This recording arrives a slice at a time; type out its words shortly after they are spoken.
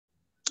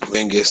We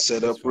can get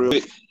set up real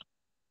quick.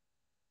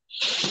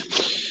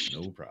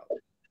 No problem.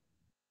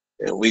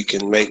 And we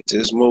can make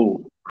this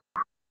move.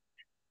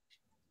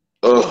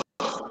 Oh.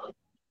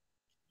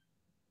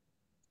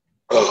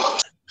 Oh.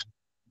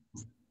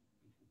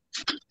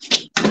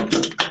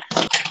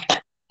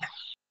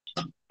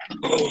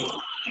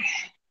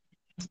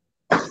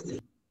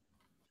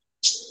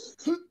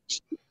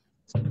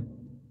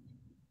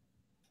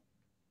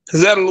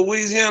 Is that a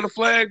Louisiana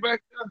flag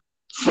back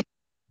there?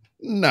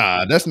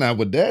 Nah, that's not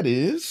what that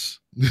is.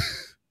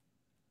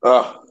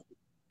 Thought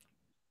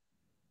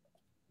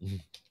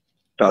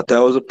that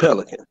was a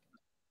pelican.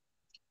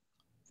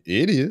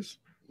 It is.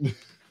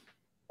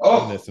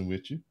 Oh. I'm messing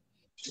with you.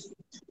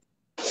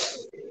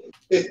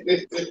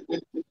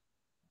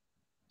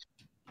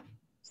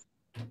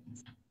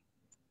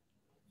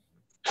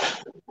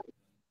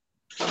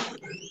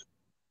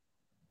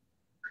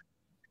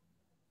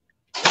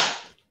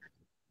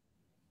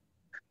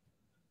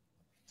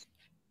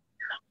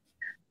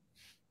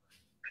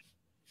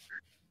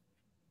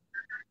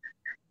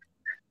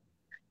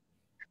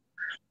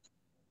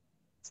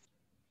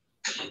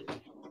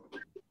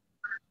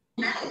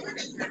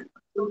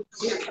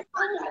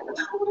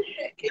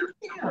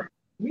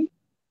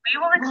 We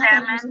will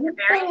examine the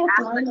various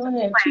aspects of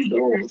play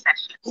in this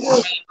session,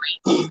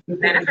 namely,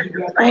 benefits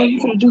of play. You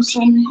can do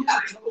something.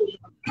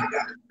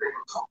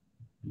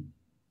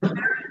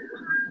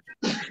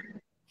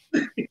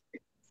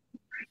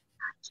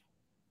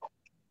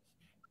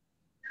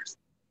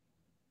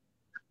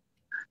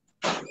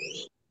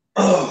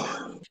 Oh.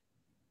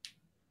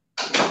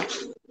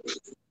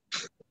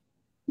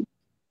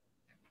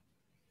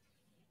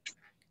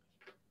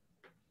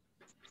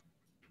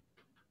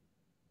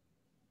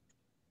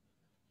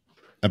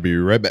 I'll be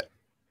right back.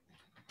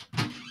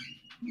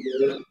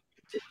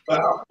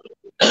 Wow.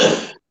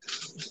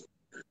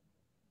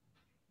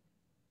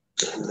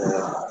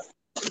 Now,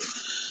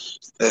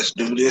 let's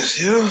do this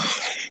here.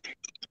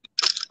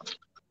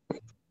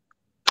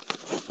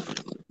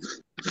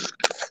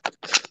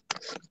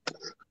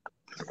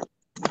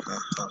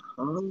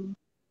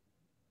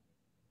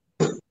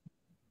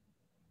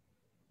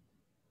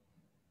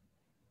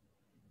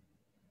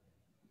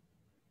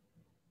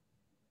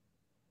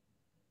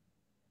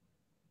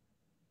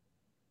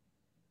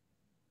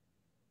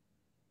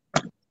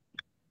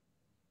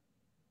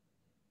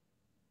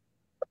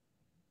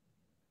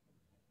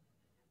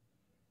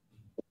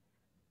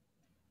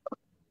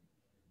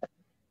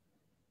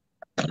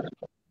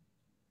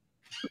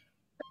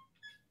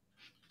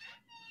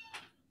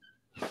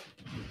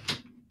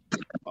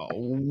 All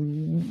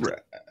right.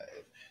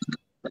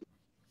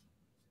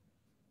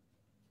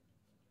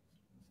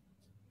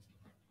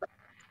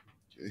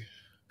 Okay.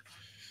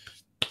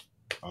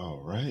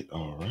 All right.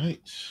 All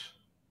right.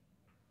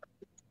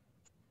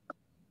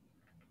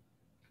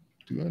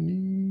 Do I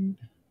need?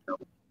 I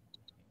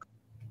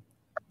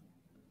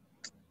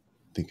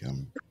think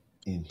I'm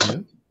in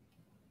here.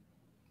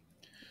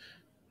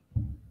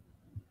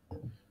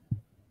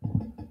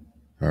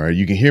 All right.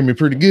 You can hear me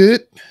pretty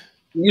good?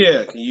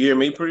 Yeah. Can you hear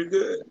me pretty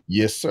good?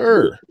 Yes,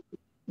 sir.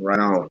 Right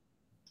on.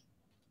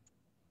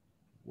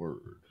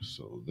 Word.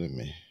 So let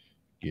me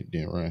get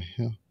that right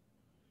here.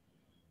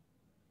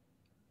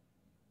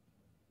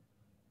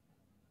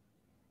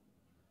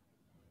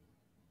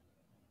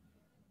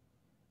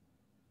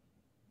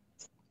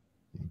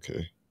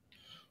 Okay.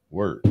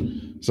 Word.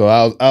 So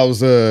I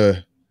was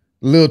a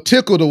little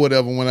tickled or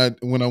whatever when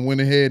I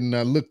went ahead and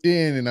I looked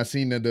in and I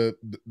seen that the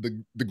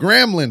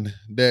Gremlin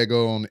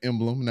daggone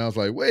emblem, and I was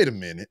like, wait a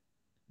minute,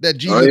 that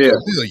G looked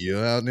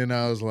familiar. And then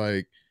I was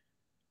like,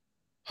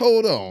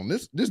 hold on,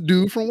 this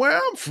dude from where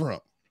I'm from.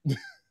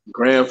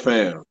 Grand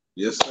fam.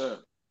 Yes, sir.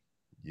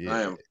 Yeah.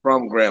 I am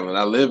from Grambling.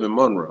 I live in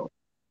Monroe.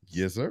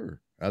 Yes, sir.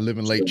 I live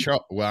in Lake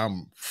Charles. Well,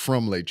 I'm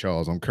from Lake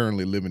Charles. I'm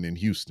currently living in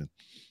Houston.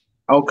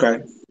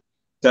 Okay.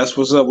 That's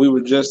what's up. We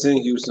were just in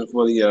Houston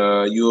for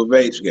the U of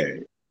H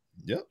game.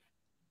 Yep.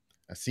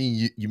 I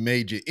seen you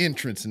made your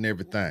entrance and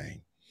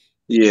everything.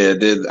 Yeah,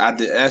 I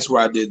did. That's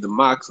where I did the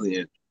Moxley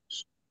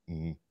entrance.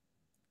 Mm-hmm.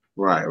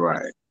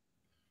 Right.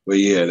 But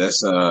yeah,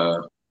 that's I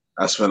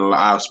spent a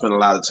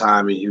lot of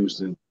time in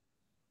Houston.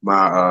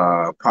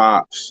 My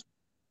pops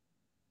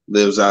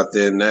lives out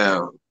there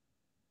now,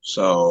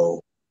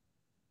 so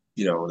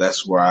you know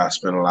that's where I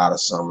spent a lot of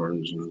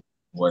summers and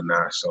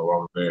whatnot. So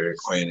I'm very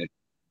acquainted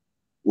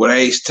with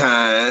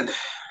H-Town.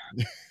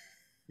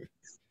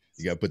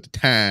 You got to put the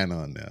time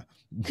on there.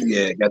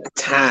 Yeah, got the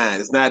time.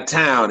 It's not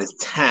town, it's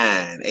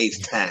time.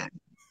 H-Town.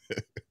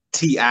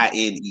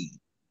 Tine.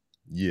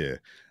 Yeah.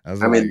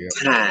 I'm in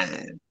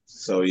time.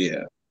 So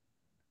yeah.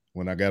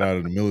 When I got out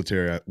of the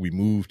military, we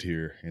moved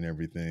here and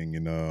everything.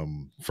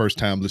 And first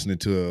time listening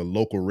to a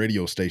local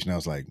radio station, I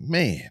was like,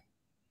 man,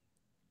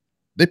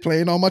 they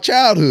playing all my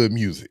childhood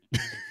music.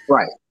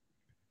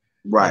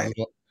 Right.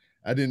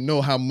 I didn't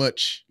know how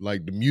much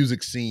like the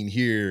music scene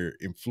here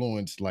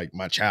influenced like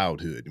my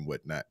childhood and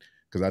whatnot.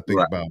 Because I think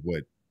about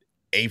what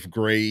 8th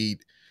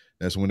grade.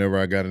 That's whenever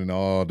I got into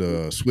all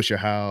the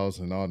Swishahouse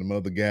and all them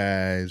other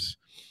guys.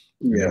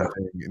 Yeah.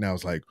 And I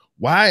was like,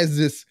 why is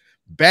this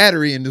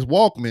battery in this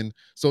Walkman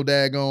so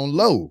daggone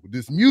low.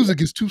 This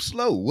music is too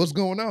slow. What's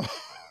going on?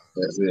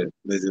 That's it.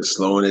 They're just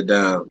slowing it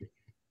down.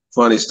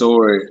 Funny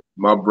story.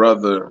 My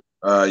brother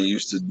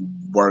used to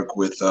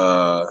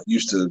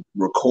used to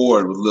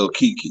record with Lil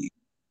Kiki.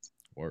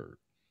 Word.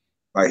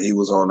 Like he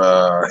was on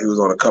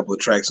a couple of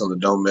tracks on the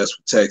Don't Mess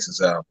with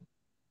Texas album.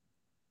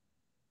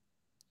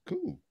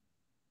 Cool.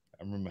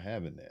 I remember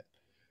having that.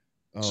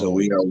 So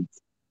we are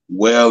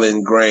well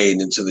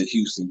ingrained into the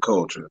Houston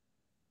culture.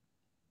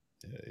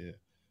 Yeah.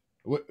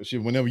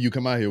 Whenever you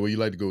come out here, where you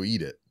like to go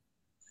eat at?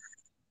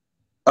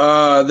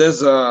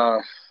 There's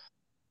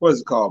what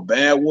is it called?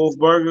 Bad Wolf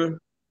Burger?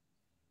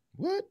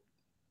 What?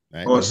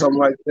 Or something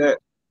like that.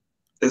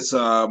 It's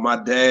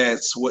my dad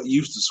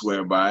used to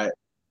swear by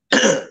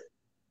it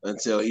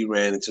until he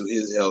ran into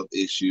his health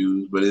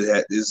issues. But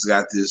it's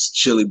got this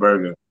chili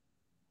burger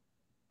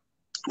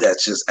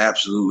that's just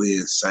absolutely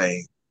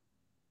insane.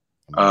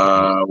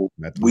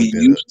 We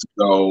used to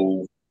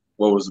go.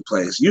 What was the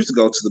place? Used to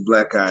go to the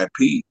Black Eyed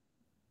Pea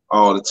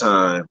all the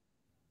time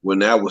when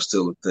that was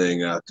still a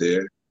thing out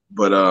there.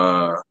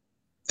 But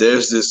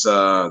there's this.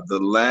 The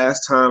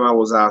last time I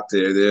was out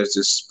there, there's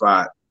this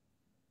spot.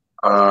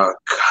 God,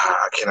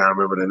 I cannot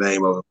remember the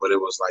name of it, but it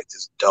was like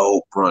this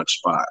dope brunch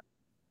spot.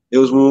 It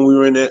was when we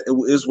were in that. It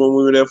was when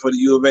we were there for the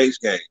U of H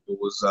game. It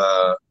was.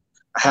 I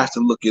have to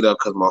look it up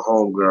because my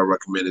homegirl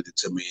recommended it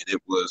to me, and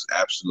it was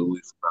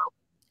absolutely phenomenal.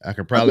 I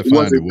can probably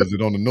find it. Was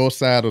it on the north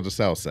side or the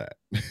south side?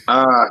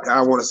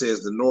 I want to say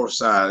it's the north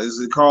side. Is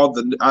it called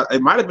the?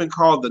 It might have been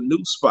called the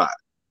New Spot.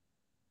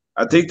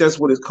 I think that's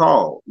what it's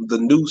called, the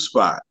New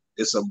Spot.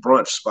 It's a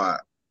brunch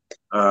spot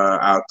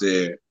out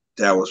there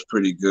that was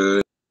pretty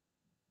good.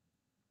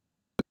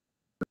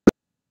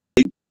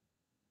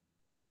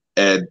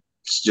 And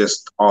it's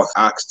just off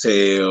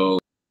oxtail,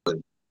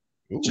 and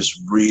just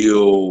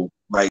real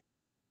like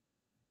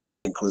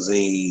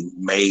cuisine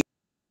made.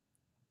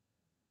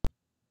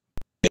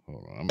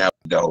 I'm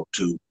dope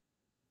too.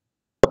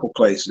 A couple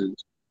places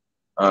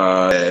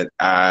that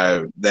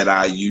I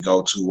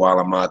go to while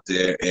I'm out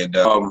there, and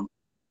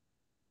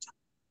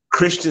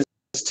Christian's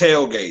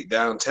Tailgate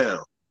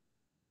downtown,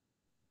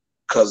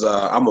 because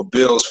I'm a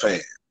Bills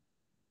fan.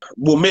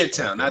 Well,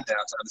 Midtown, not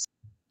downtown. It's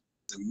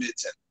in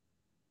Midtown.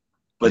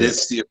 But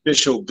it's the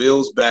official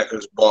Bills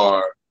backers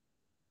bar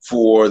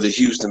for the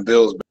Houston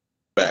Bills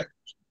backers.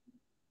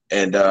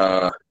 And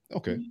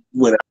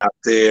went out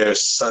there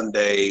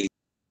Sunday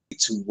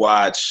to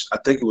watch, I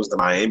think it was the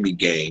Miami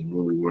game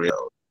when we were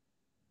out.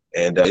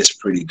 And it's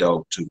pretty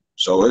dope too.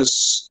 So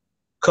it's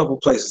a couple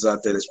places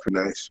out there that's pretty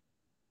nice.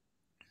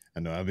 I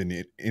know I've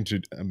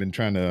been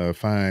trying to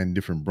find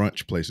different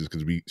brunch places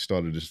because we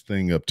started this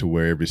thing up to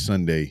where every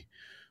Sunday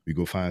we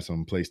go find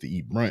some place to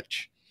eat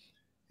brunch.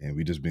 And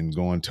we just been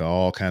going to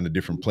all kind of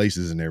different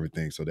places and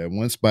everything. So that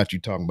one spot you're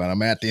talking about, I'm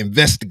gonna have to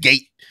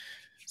investigate,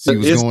 see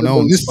what's going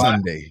on this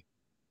Sunday.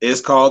 It's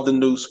called the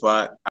New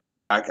Spot.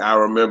 I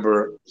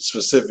remember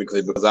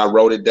specifically because I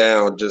wrote it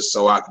down just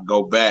so I could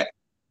go back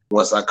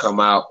once I come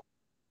out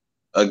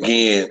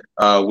again,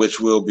 which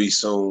will be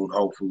soon,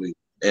 hopefully.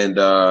 And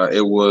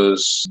it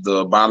was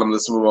the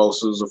bottomless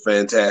mimosas are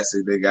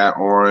fantastic. They got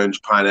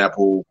orange,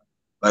 pineapple,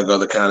 like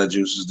other kind of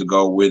juices to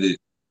go with it.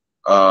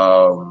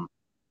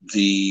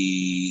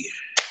 The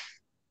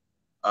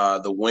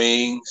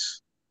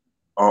wings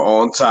are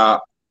on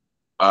top.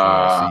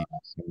 I'm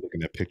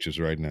looking at pictures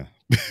right now.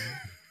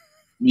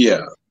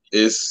 Yeah,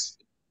 it's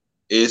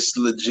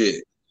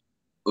legit.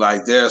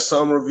 Like there are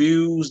some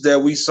reviews that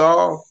we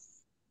saw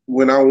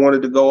when I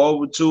wanted to go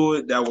over to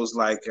it that was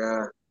like,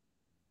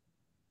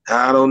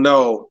 I don't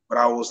know, but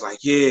I was like,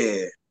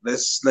 yeah,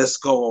 let's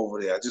go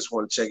over there. I just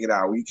want to check it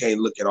out. You can't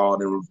look at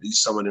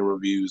some of the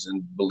reviews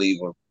and believe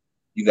them.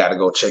 You got to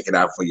go check it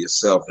out for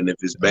yourself. And if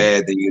it's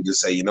bad, then you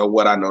just say, you know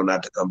what? I know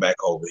not to come back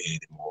over here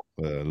anymore.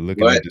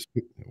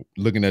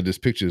 Looking at this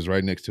picture is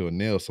right next to a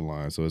nail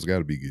salon, so it's got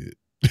to be good.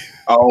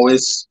 Oh,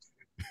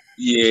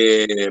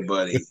 yeah,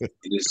 buddy.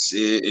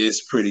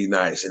 It's pretty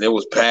nice. And it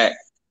was packed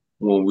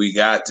when we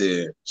got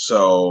there.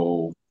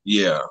 So,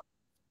 yeah,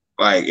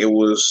 like it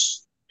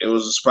was a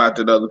spot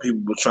that other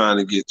people were trying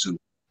to get to.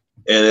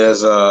 And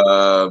there's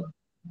I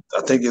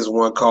think there's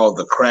one called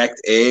the Cracked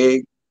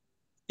Egg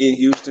in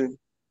Houston.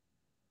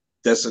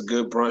 That's a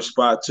good brunch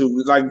spot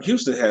too. Like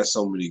Houston has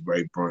so many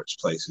great brunch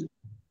places.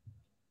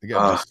 They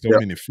got just so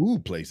many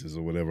food places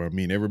or whatever. I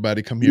mean,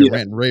 everybody come here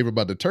rant and rave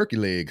about the Turkey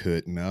Leg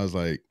Hut, and I was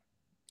like,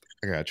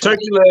 I got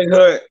Turkey Leg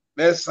Hut.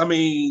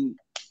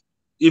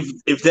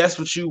 If that's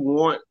what you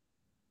want,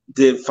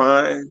 then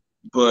fine.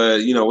 But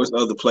there's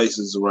other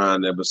places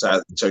around there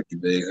besides the Turkey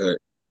Leg Hut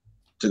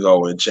to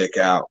go and check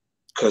out.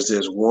 Because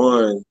there's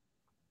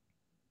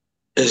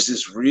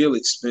this real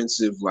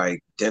expensive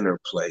like dinner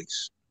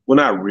place. Well,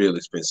 not real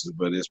expensive,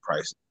 but it's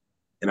pricey.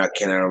 And I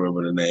cannot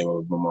remember the name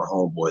of it, but my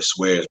homeboy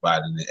swears by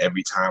it. And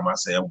every time I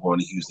say I'm going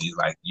to Houston, he's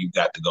like, you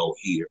got to go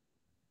here.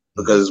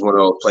 Because it's one of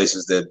those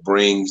places that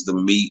brings the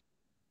meat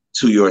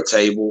to your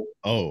table.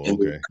 Oh, and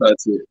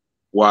cuts it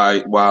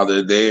while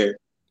they're there.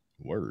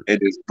 Word. And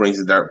just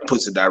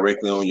puts it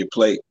directly on your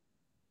plate.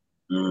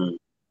 Yeah,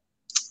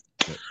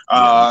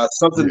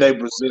 Something de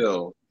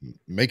Brazil.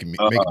 Making me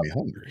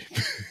hungry.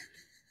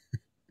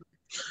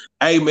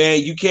 Hey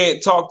man, you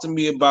can't talk to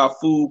me about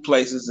food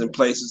places and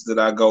places that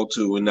I go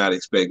to and not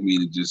expect me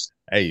to just.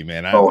 Hey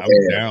man, I'm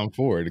down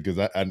for it because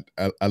I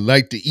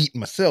like to eat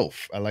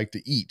myself. I like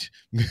to eat.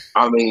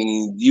 I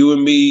mean, you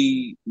and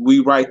me,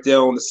 we right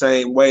there on the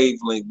same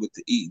wavelength with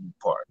the eating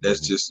part. That's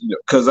just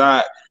because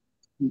I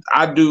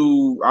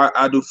do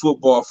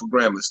football for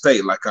Grambling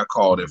State, like I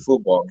call their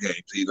football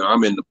games. Either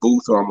I'm in the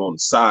booth or I'm on the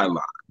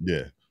sideline.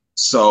 Yeah.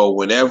 So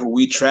whenever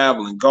we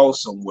travel and go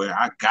somewhere,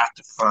 I got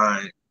to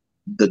find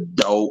the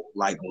dope,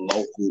 like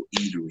local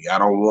eatery. I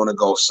don't want to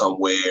go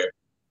somewhere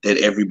that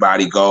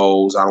everybody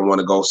goes. I don't want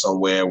to go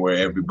somewhere where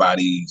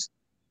everybody's,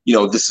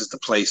 this is the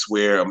place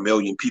where 1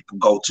 million people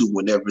go to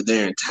whenever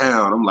they're in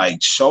town. I'm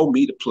like, show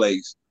me the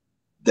place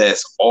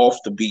that's off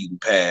the beaten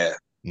path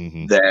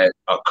that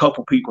a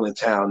couple people in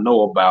town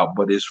know about,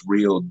 but it's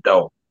real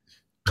dope.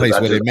 Place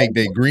where they make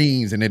their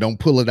greens and they don't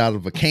pull it out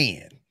of a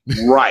can.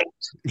 Right.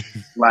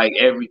 Like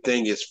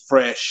everything is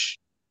fresh.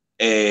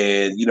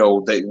 And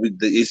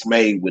it's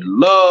made with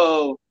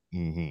love,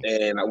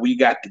 and we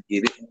got to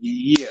get it.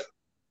 Yeah,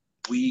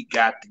 we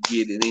got to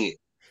get it in.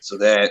 So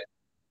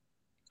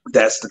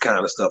that's the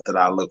kind of stuff that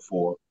I look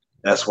for.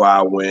 That's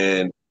why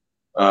when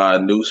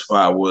New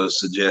Spot was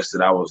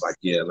suggested, I was like,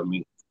 yeah, let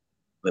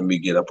me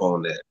get up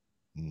on that.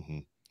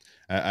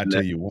 I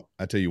tell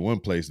you one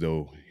place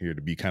though here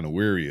to be kind of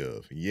wary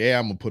of. Yeah,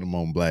 I'm gonna put them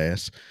on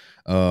blast.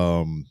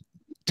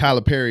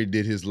 Tyler Perry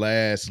did his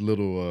last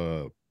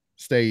little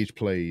stage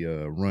play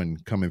run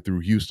coming through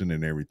Houston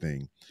and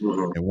everything.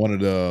 And one of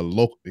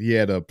the he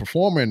had a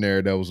performer in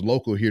there that was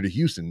local here to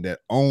Houston that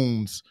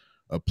owns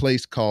a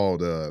place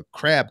called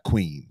Crab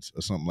Queens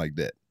or something like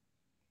that.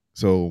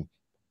 So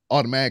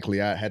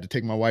automatically I had to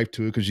take my wife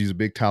to it because she's a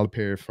big Tyler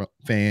Perry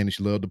fan and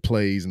she loved the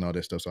plays and all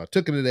that stuff. So I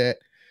took her to that.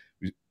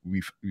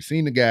 We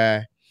seen the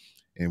guy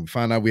and we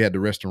found out we had the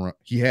restaurant.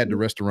 He had the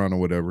restaurant or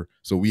whatever.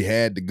 So we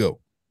had to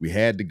go.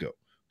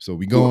 So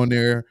we go in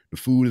there. The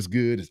food is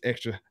good. It's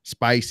extra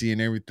spicy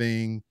and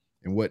everything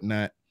and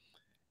whatnot.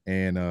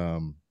 And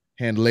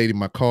hand the lady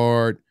my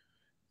card.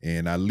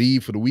 And I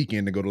leave for the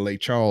weekend to go to Lake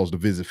Charles to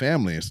visit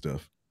family and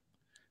stuff.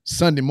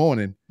 Sunday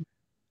morning,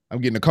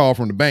 I'm getting a call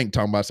from the bank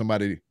talking about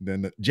somebody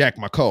then jacked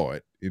my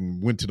card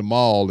and went to the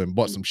mall and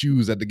bought some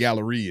shoes at the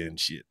Galleria and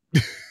shit.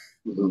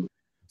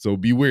 So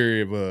be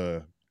wary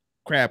of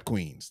Crab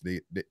Queens.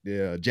 They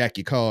jack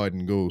your card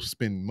and go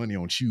spend money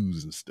on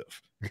shoes and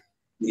stuff.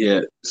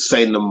 Yeah,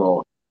 say no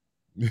more.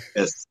 Not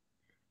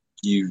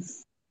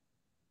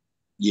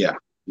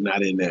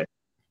in there.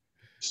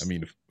 I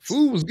mean, the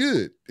food was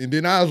good. And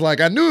then I was like,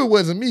 I knew it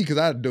wasn't me because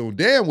I know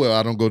damn well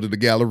I don't go to the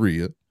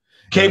Galleria.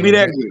 Can't be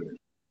that good.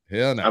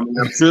 Hell no. I mean,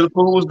 I'm sure the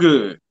food was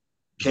good.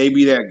 Can't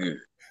be that good.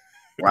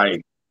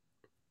 Right.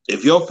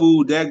 If your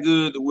food that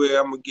good to where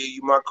I'm going to give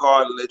you my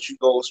card and let you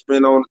go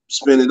spend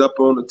it up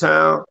on the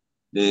town,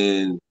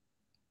 then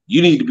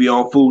you need to be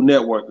on Food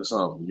Network or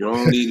something. You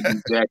don't need to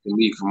be jacking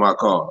me for my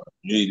card.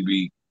 You need to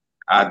be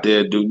out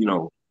there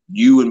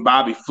you and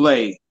Bobby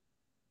Flay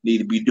need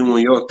to be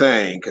doing your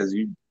thing because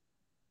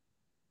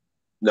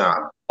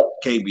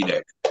can't be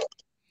that.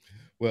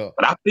 Well,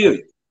 but I feel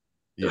you.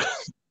 Yeah.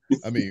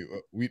 I mean,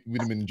 we've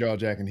been jaw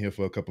jacking here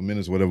for a couple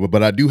minutes, whatever.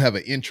 But I do have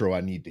an intro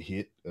I need to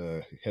hit.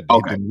 Had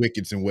to hit the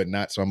wickets and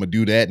whatnot, so I'm gonna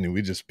do that, and then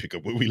we just pick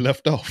up where we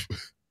left off.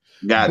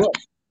 Got it.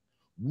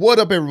 What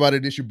up, everybody?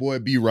 This your boy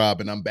B Rob,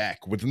 and I'm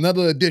back with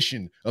another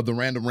edition of the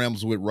Random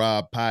Rambles with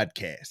Rob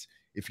podcast.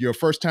 If you're a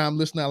first-time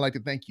listener, I'd like to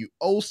thank you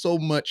so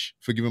much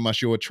for giving my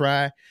show a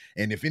try.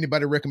 And if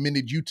anybody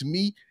recommended you to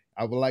me,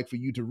 I would like for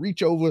you to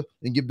reach over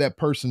and give that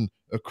person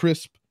a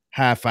crisp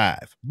high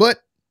five. But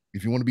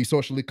if you want to be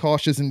socially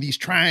cautious in these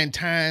trying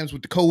times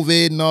with the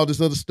COVID and all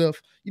this other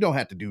stuff, you don't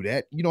have to do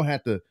that. You don't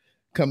have to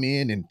come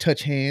in and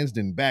touch hands,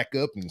 then back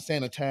up and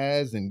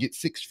sanitize and get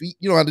 6 feet.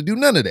 You don't have to do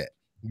none of that.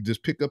 You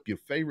just pick up your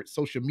favorite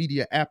social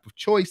media app of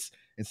choice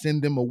and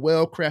send them a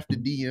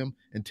well-crafted DM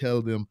and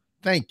tell them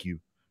thank you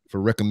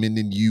for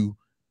recommending you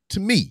to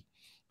me.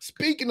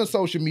 Speaking of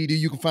social media,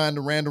 you can find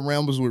the Random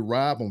Rambles with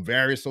Rob on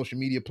various social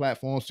media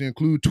platforms to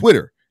include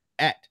Twitter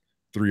at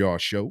 3R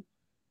Show,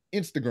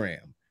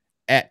 Instagram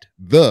at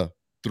the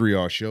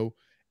 3R Show,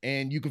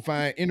 and you can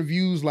find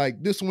interviews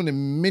like this one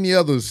and many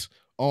others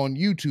on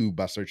YouTube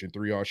by searching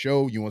 3R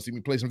Show. You want to see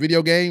me play some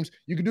video games?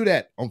 You can do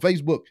that on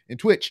Facebook and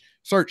Twitch.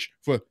 Search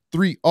for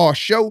 3R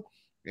Show,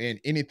 and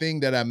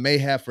anything that I may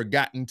have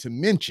forgotten to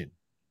mention,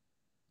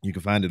 you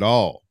can find it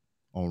all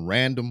on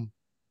randomrob.com.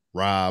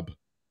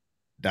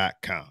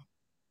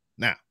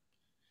 Now,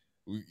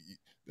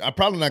 I'm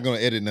probably not going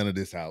to edit none of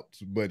this out,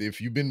 but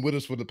if you've been with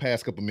us for the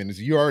past couple minutes,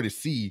 you already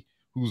see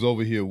who's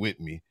over here with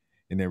me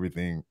and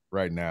everything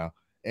right now.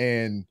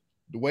 And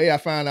the way I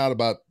find out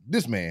about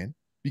this man,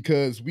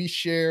 because we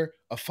share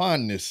a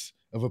fondness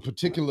of a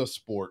particular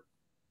sport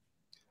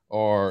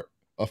or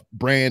a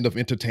brand of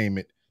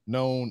entertainment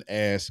known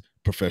as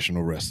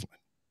professional wrestling.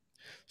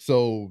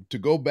 So to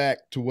go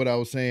back to what I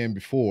was saying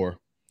before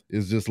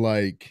is just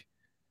like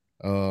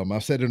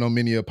I've said it on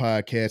many a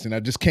podcast, and I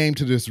just came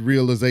to this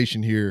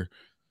realization here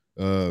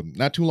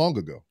not too long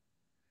ago.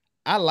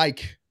 I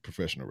like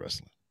professional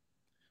wrestling,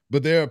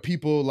 but there are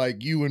people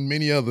like you and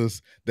many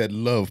others that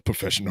love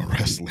professional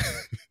wrestling.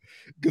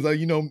 Because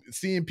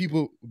seeing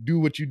people do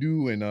what you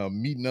do and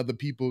meeting other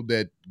people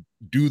that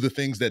do the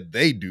things that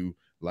they do,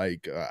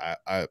 like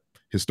I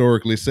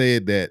historically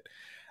said that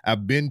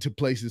I've been to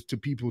places to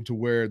people to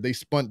where they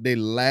spent their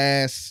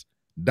last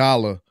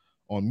dollar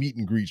on meet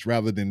and greets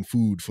rather than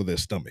food for their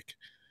stomach.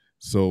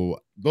 So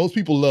those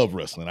people love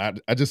wrestling.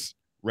 I just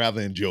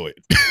rather enjoy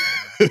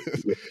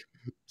it.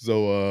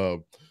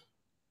 So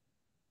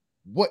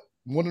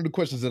one of the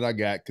questions that I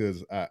got,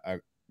 because I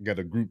got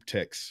a group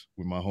text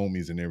with my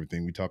homies and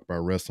everything. We talk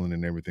about wrestling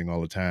and everything all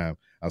the time.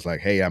 I was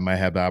like, hey, I might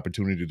have the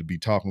opportunity to be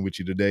talking with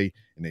you today.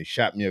 And they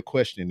shot me a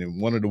question.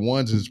 And one of the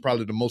ones is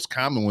probably the most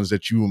common ones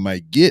that you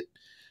might get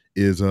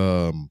is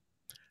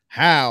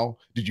how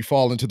did you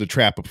fall into the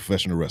trap of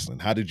professional wrestling?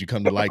 How did you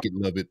come to like it,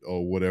 love it,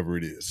 or whatever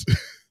it is?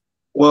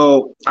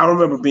 Well, I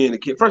remember being a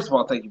kid. First of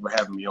all, thank you for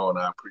having me on.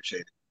 I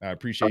appreciate it. I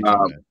appreciate you,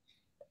 man.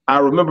 I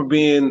remember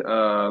being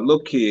a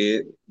little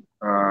kid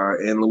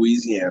in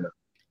Louisiana,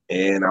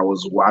 and I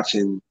was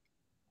watching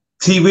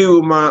TV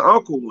with my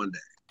uncle one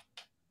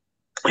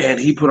day, and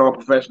he put on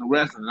professional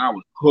wrestling, and I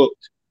was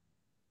hooked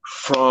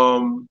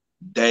from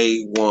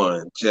day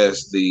one.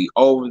 Just the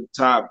over the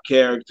top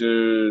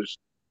characters,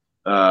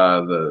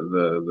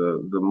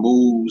 the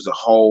moves, the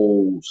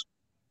holds,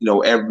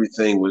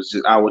 everything was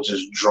just, I was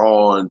just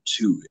drawn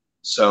to it.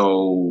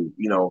 So,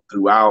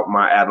 throughout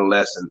my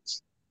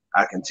adolescence,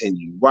 I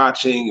continued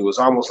watching. It was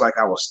almost like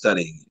I was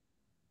studying.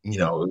 It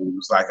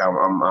was like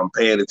I'm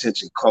paying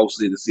attention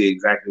closely to see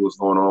exactly what's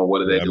going on.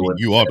 What are they doing?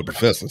 You are the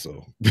professor,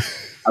 so.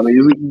 I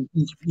mean,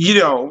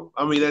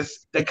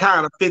 that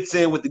kind of fits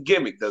in with the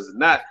gimmick, does it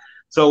not?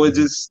 So it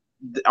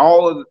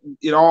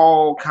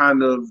all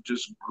kind of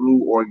just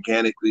grew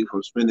organically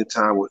from spending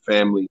time with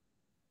family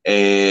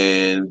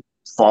and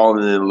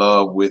falling in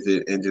love with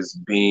it and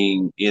just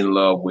being in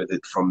love with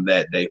it from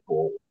that day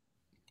forward.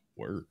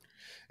 Word.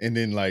 And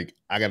then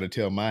I got to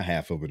tell my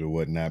half of it or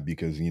whatnot,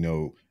 because,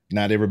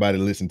 not everybody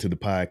listened to the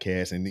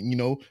podcast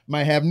and,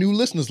 might have new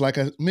listeners, like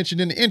I mentioned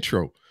in the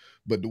intro.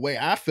 But the way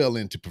I fell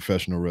into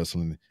professional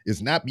wrestling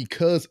is not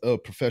because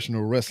of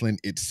professional wrestling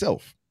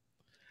itself.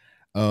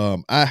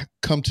 I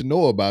come to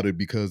know about it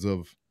because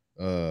of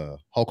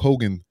Hulk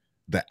Hogan,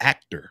 the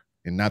actor,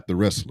 and not the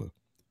wrestler.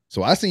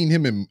 So I seen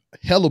him in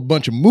hell a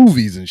bunch of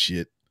movies and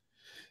shit.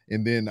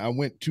 And then I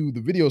went to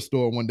the video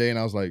store one day and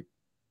I was like,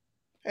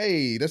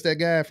 hey, that's that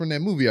guy from that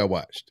movie I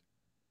watched.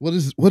 What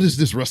is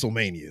this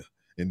WrestleMania?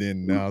 And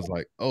then I was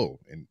like, oh,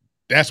 and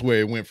that's where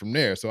it went from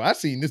there. So I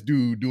seen this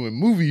dude doing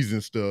movies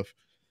and stuff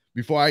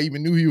before I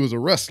even knew he was a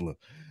wrestler.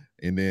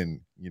 And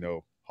then,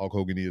 Hulk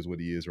Hogan is what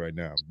he is right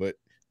now. But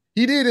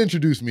he did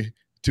introduce me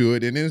to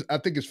it. And I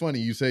think it's funny.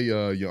 You say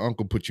your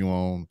uncle put you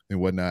on and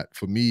whatnot.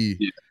 For me,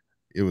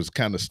 It was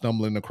kind of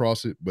stumbling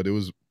across it, but it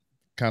was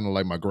kind of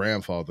like my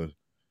grandfather.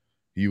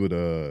 He would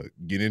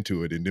get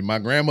into it. And then my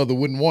grandmother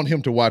wouldn't want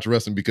him to watch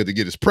wrestling because he'd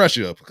get his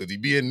pressure up, because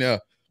he'd be in there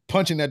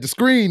punching at the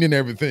screen and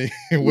everything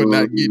and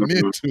whatnot, getting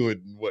into it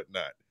and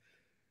whatnot.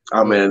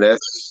 Oh, man,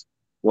 that's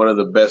one of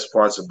the best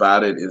parts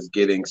about it, is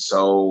getting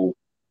so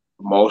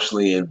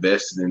emotionally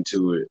invested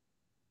into it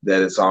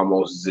that it's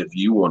almost as if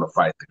you want to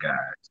fight the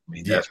guys. I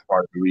mean, that's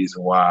part of the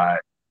reason why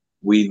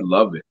we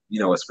love it,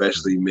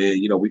 especially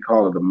men. We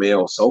call it a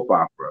male soap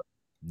opera,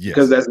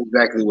 because that's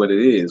exactly what it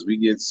is. We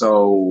get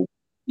so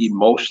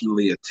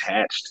emotionally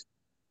attached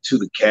to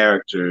the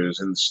characters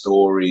and the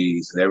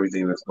stories and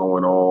everything that's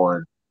going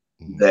on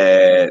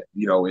that,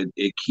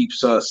 it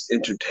keeps us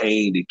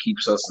entertained. It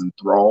keeps us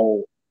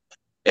enthralled.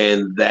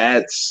 And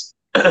that's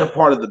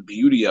part of the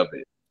beauty of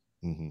it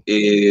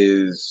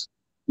is,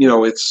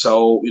 it's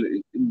so,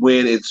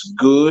 when it's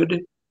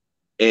good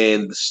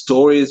and the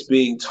story is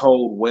being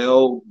told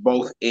well,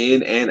 both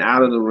in and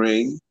out of the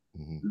ring,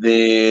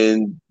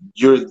 then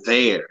you're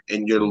there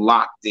and you're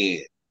locked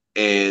in,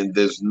 and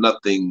there's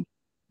nothing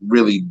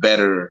really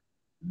better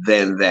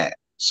than that.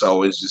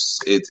 So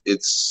it's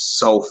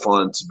so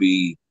fun to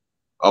be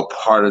a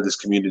part of this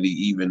community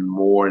even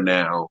more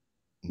now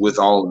with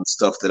all of the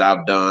stuff that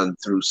I've done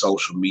through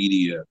social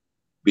media,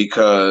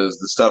 because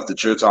the stuff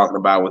that you're talking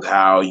about with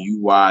how you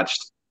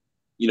watched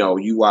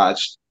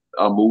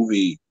a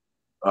movie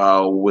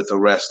with a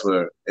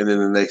wrestler, and then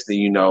the next thing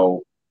you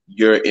know,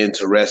 you're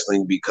into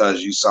wrestling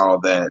because you saw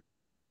that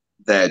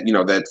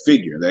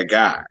figure, that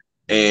guy.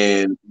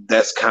 And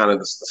that's kind of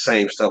the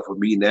same stuff with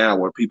me now,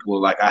 where people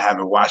are like, I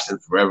haven't watched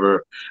it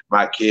forever.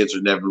 My kids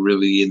are never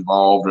really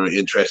involved or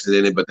interested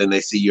in it, but then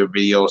they see your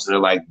videos and they're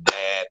like,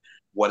 Dad,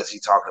 what is he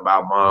talking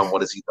about? Mom,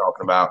 what is he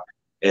talking about?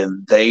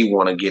 And they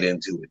want to get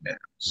into it now.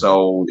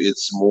 So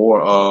it's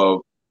more of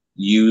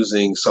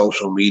using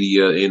social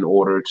media in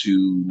order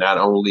to not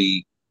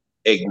only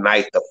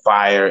ignite the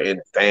fire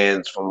in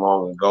fans from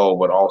long ago,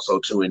 but also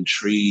to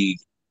intrigue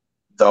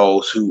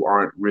those who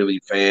aren't really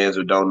fans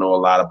or don't know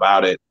a lot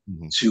about it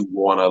Mhm. to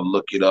want to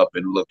look it up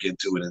and look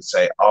into it and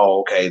say,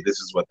 oh, okay, this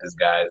is what this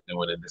guy is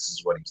doing and this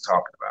is what he's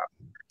talking about.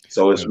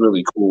 So it's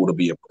really cool to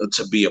be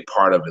a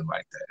part of it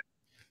like that.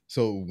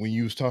 So when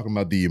you was talking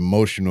about the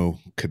emotional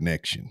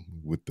connection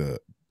with the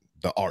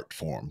art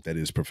form that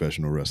is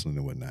professional wrestling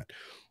and whatnot,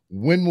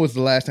 when was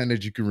the last time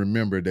that you can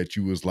remember that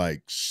you was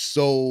like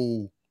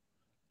so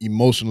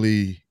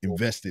emotionally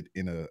invested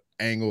in a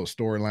angle, a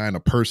storyline, a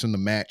person, a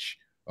match,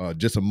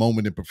 just a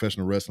moment in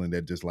professional wrestling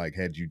that just like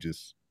had you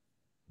just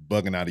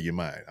bugging out of your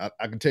mind?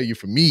 I can tell you,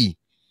 for me,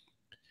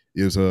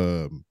 is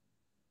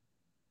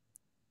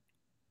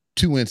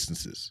two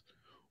instances.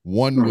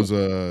 One was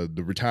the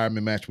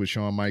retirement match with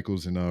Shawn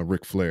Michaels and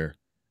Ric Flair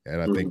at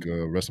I think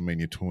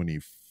WrestleMania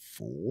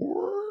 24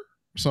 or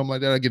something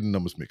like that. I get the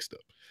numbers mixed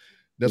up.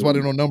 That's why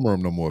they don't number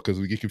them no more, because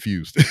we get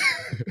confused.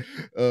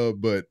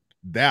 But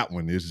that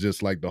one is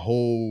just like the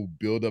whole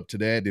build up to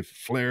that. If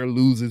Flair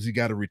loses, he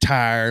got to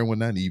retire and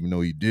whatnot, even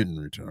though he didn't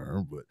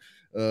retire. But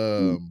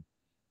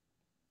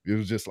it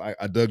was just like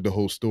I dug the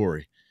whole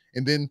story.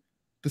 And then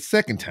the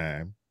second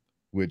time,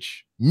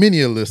 which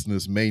many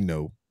listeners may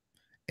know,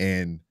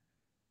 and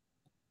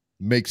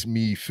makes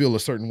me feel a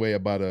certain way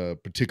about a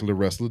particular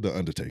wrestler, The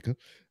Undertaker,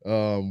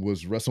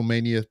 was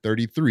WrestleMania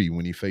 33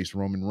 when he faced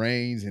Roman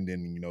Reigns. And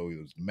then,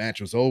 the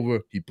match was over.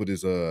 He put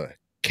his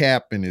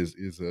cap and his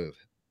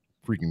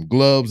freaking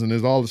gloves and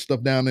there's all the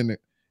stuff down in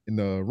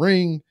the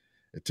ring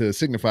to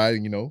signify,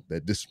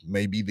 that this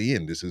may be the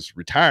end. This is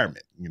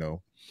retirement,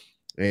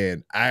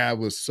 And I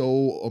was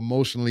so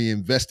emotionally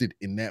invested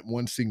in that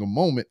one single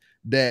moment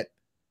that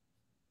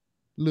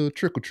little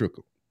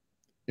trickle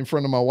in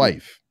front of my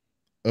wife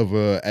of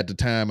at the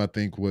time, I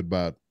think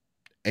about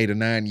 8 or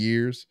 9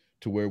 years,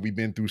 to where we've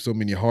been through so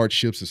many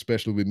hardships,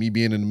 especially with me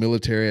being in the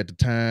military at the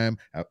time,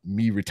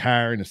 me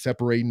retiring and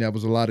separating. That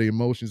was a lot of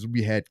emotions.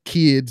 We had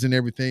kids and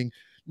everything.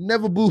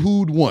 Never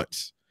boo-hooed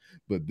once.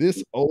 But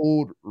this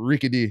old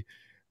rickety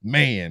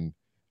man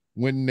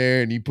went in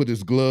there and he put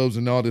his gloves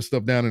and all this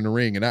stuff down in the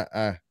ring, and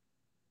I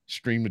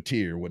streamed a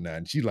tear and whatnot.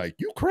 And she's like,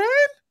 "You crying?"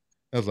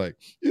 I was like,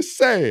 "It's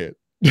sad."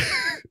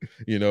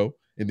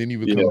 And then he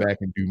would come back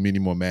and do many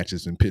more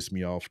matches and piss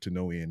me off to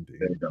no end.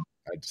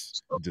 I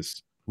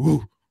just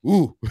ooh.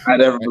 I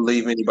never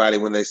believe anybody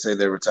when they say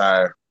they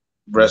retire.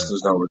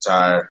 Wrestlers don't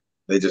retire.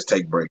 They just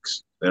take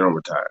breaks. They don't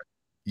retire.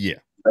 Yeah.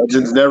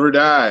 Legends never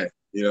die,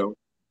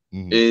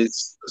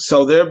 It's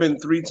so there have been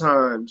 3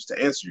 times, to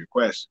answer your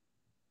question.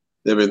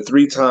 There have been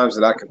 3 times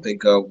that I can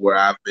think of where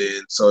I've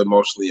been so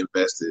emotionally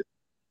invested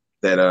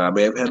that I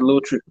may have had a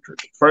little trickle.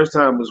 First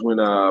time was when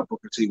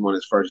Booker T won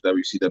his first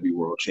WCW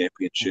World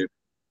Championship.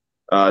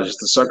 Just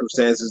the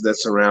circumstances that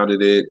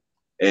surrounded it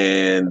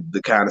and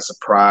the kind of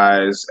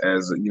surprise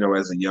as a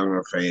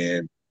younger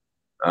fan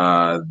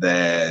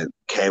that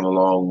came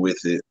along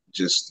with it.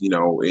 Just,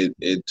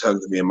 it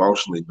tugged me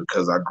emotionally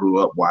because I grew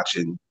up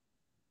watching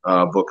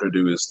Booker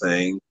do his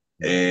thing.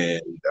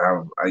 And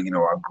I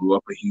grew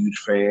up a huge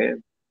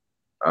fan.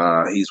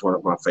 He's one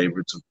of my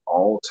favorites of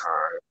all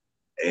time.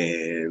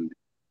 And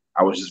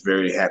I was just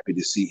very happy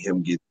to see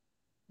him get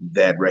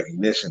that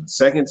recognition.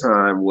 Second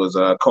time was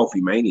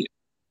Kofi Mania.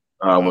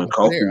 When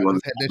Kofi won, I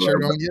just had that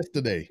shirt on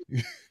yesterday.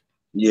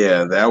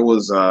 Yeah, that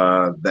was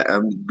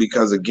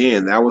because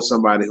again, that was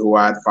somebody who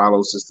I'd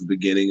followed since the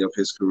beginning of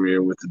his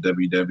career with the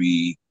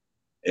WWE,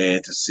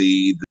 and to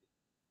see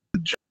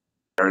the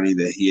journey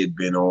that he had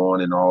been on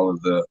and all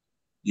of the,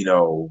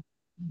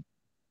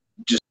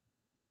 just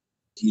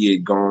he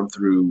had gone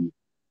through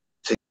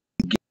to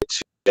get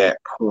to that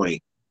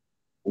point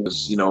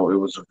was, it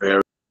was a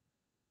very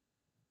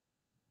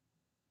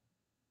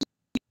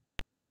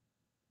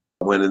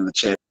winning the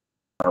championship.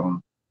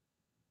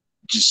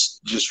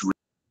 Just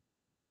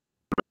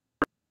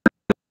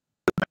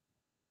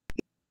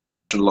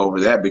over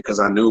that because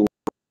I knew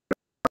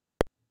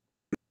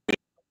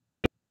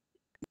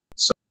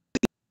so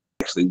he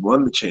actually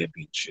won the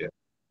championship.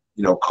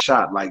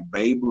 Shot like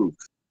Babe Ruth.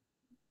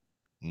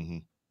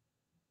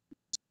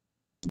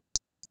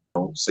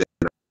 Said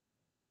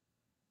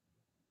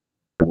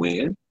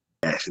win,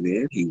 cashed it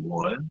in, he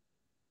won,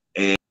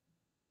 and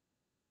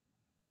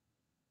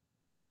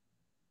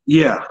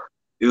yeah,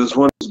 it was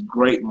one of those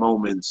great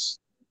moments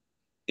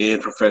in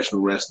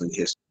professional wrestling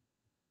history.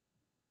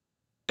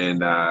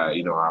 And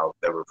I'll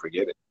never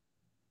forget it.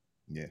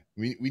 Yeah,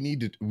 we need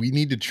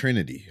the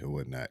Trinity or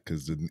whatnot,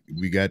 because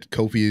we got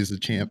Kofi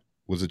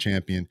was a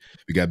champion.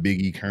 We got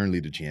Big E currently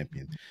the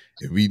champion.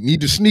 We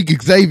need to sneak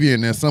Xavier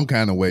in there some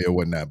kind of way or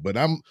whatnot. But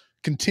I'm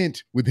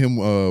content with him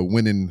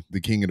winning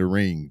the King of the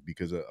Ring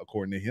because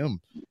according to him,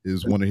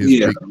 is one of his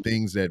big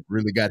things that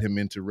really got him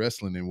into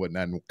wrestling and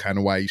whatnot, and kind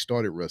of why he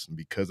started wrestling,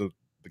 because of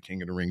the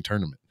King of the Ring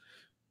tournament.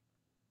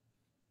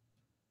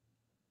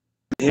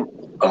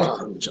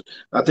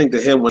 I think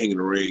that him winning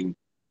the ring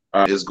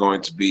is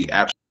going to be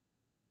absolutely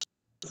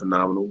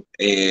phenomenal,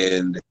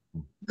 and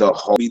the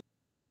whole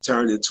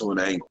turned into an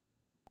angle.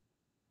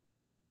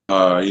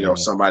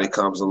 Somebody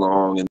comes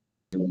along and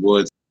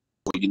Woods,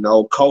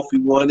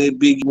 Kofi won it,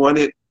 Big won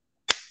it.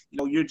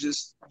 You're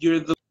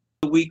the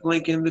weak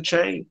link in the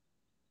chain.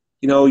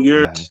 You know,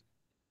 you're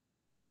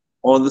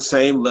on the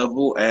same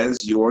level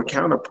as your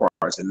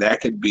counterparts, and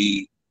that could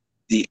be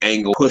the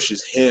angle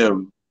pushes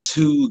him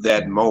to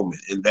that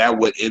moment, and that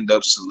would end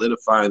up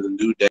solidifying the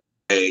New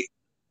Day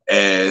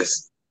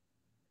as,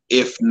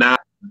 if not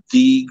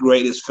the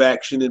greatest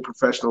faction in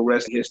professional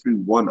wrestling history,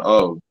 one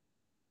of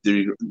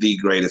the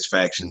greatest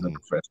factions in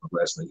professional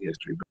wrestling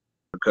history.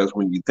 Because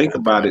when you think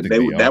about it,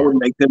 that would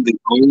make them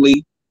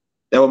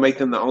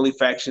the only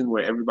faction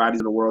where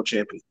everybody's in a world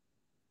champion.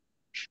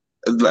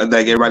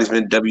 Like everybody's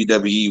been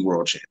WWE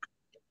world champion.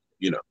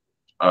 You know,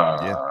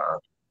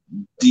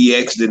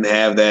 DX didn't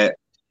have that.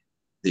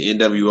 The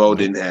NWO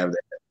didn't have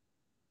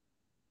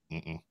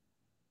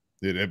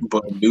that.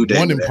 But New Day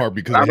one in part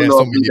because it has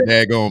so many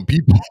daggone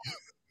people.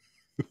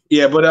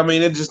 Yeah, but I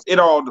mean, it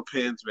all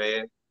depends,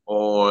 man,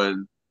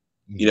 on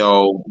you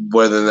know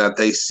whether or not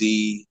they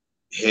see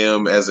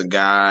him as a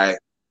guy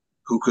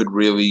who could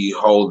really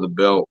hold the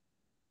belt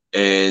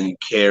and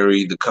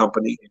carry the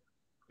company.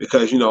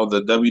 Because you know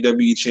the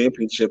WWE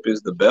Championship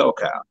is the bell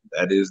cow.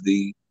 That's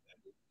the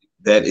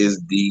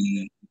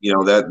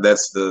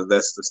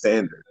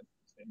standard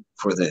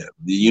for them.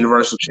 The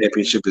Universal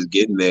Championship is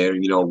getting there.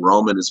 You know,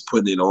 Roman is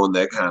putting it on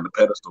that kind of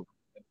pedestal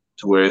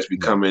to where it's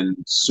becoming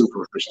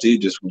super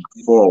prestigious.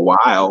 For a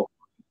while,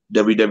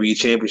 WWE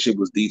Championship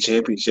was the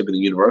championship, and the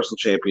Universal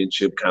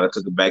Championship kind of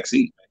took a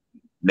backseat.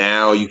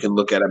 Now you can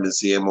look at them and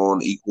see them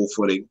on equal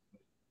footing.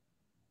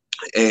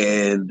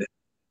 And,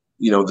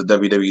 you know, the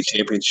WWE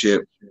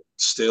Championship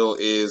still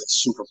is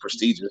super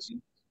prestigious.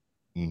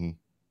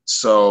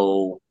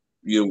 So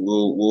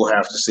we'll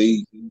have to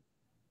see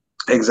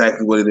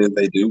exactly what it is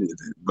they do with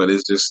it. But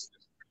it's just,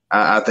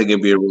 I think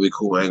it'd be a really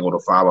cool angle to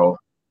follow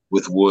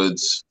with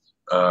Woods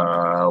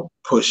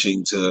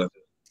pushing to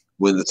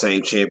win the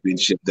same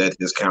championship that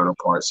his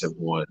counterparts have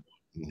won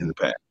in the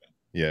past.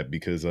 Yeah,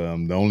 because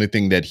the only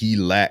thing that he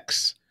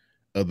lacks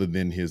other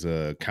than his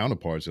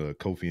counterparts,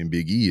 Kofi and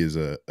Big E, is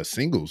a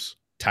singles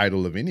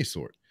title of any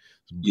sort.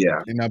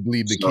 Yeah. And I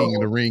believe the King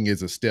of the Ring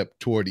is a step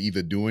toward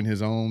either doing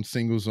his own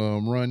singles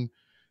run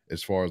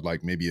as far as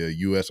like maybe a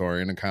US or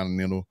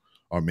Intercontinental,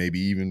 or maybe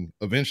even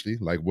eventually,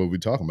 like what we're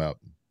talking about,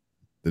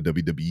 the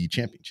WWE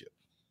Championship.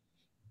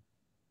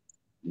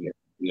 Yeah.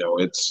 You know,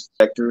 it's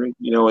factory,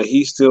 you know, and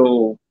he's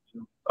still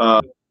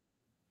I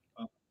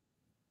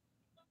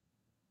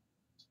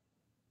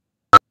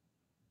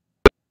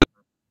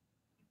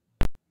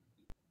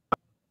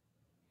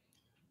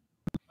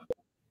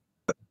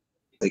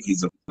think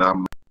he's a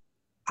phenomenal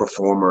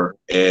performer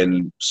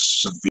and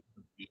severe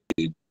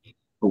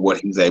for what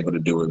he's able to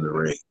do in the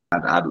ring.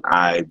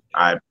 I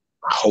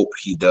hope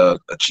he does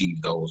achieve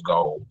those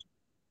goals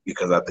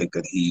because I think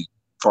that he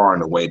far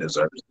and away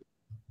deserves it.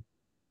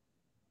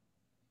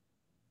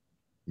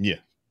 Yeah,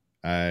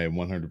 I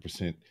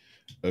 100%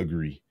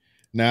 agree.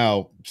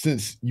 Now,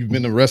 since you've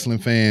been a wrestling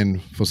fan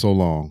for so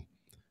long,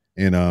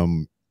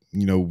 and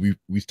you know,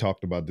 we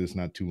talked about this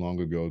not too long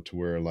ago, to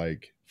where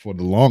like for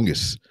the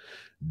longest,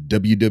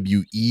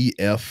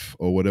 WWEF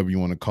or whatever you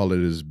want to call it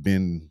has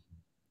been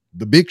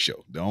the big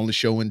show, the only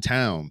show in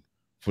town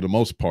for the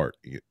most part,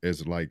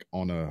 is like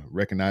on a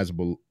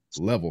recognizable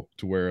level,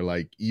 to where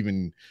like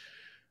even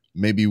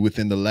maybe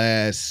within the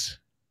last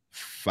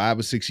 5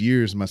 or 6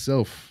 years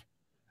myself,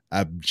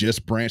 I've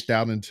just branched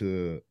out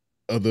into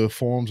other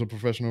forms of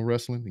professional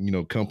wrestling, you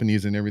know,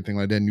 companies and everything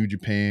like that, New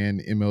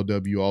Japan,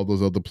 MLW, all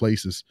those other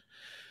places,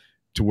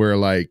 to where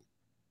like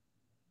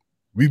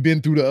we've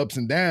been through the ups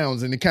and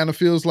downs, and it kind of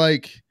feels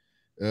like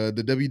the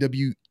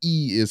WWE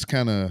is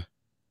kind of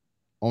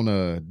on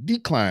a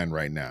decline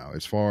right now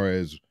as far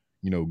as,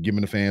 you know,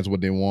 giving the fans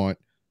what they want,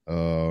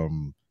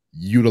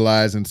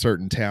 utilizing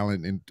certain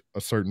talent in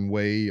a certain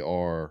way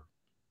or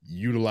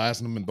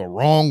utilizing them in the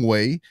wrong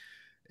way.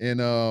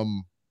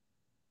 And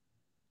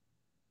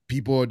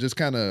people are just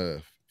kind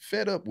of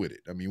fed up with it.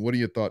 I mean, what are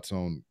your thoughts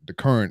on the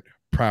current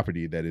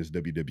property that is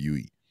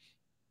WWE?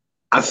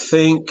 I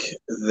think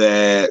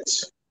that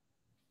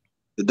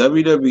the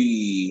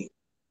WWE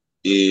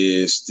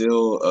is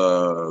still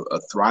a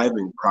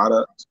thriving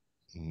product,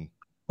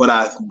 but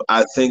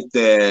I think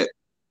that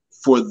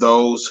for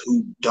those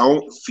who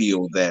don't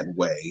feel that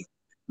way,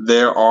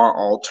 there are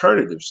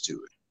alternatives to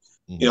it.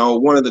 You know,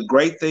 one of the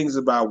great things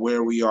about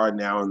where we are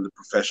now in the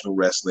professional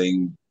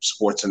wrestling,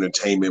 sports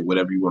entertainment,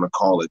 whatever you want to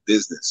call it,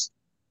 business,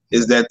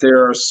 is that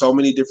there are so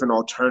many different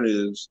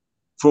alternatives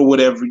for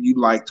whatever you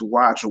like to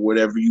watch or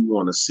whatever you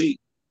want to see.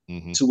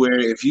 To where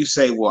if you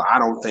say, well, I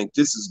don't think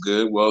this is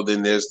good, well,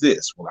 then there's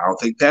this. Well, I don't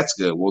think that's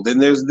good. Well, then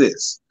there's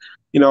this.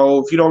 You know,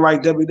 if you don't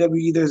like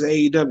WWE, there's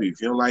AEW. If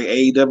you don't like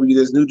AEW,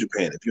 there's New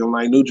Japan. If you don't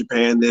like New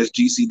Japan, there's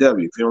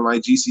GCW. If you don't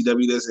like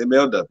GCW, there's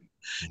MLW.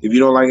 If you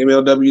don't like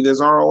MLW,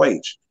 there's ROH.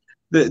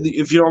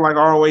 If you don't like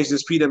ROH,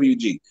 there's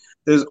PWG.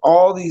 There's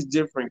all these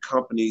different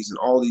companies and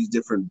all these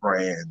different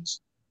brands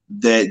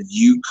that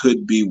you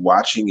could be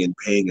watching and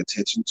paying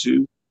attention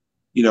to.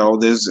 You know,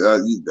 there's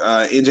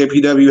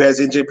NJPW has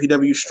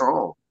NJPW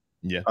Strong,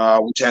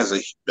 which has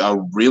a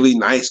really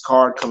nice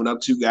card coming up.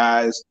 2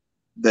 guys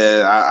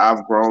that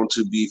I've grown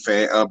to be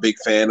a big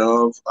fan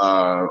of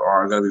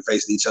are going to be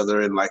facing each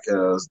other in like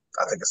I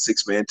think a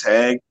 6-man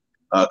tag.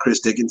 Chris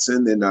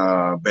Dickinson and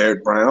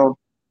Barrett Brown,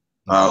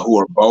 who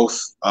are both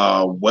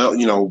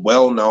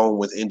well known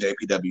with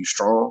NJPW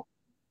Strong,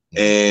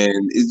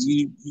 and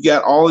you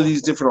got all of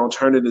these different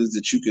alternatives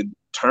that you could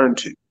turn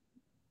to.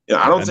 You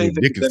know, I don't think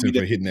that Dickinson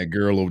for hitting that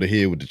girl over the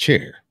head with the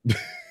chair.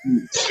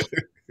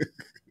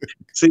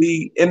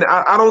 See, and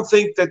I don't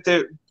think that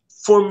there.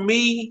 For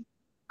me,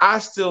 I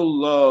still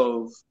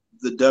love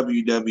the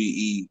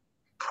WWE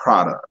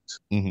product.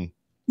 Mm-hmm.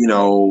 You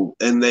know,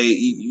 and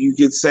you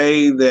could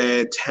say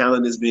that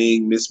talent is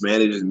being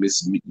mismanaged and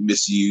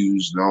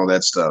misused and all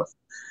that stuff.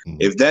 Mm-hmm.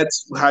 If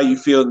that's how you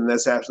feel, then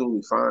that's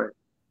absolutely fine.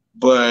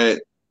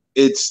 But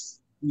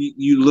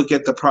you look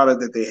at the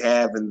product that they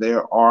have, and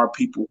there are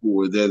people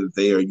who are there that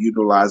they are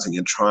utilizing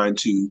and trying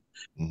to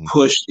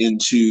push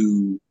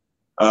into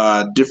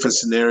different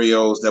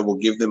scenarios that will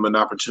give them an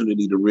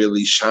opportunity to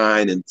really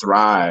shine and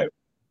thrive.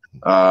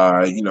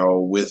 You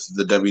know, with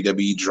the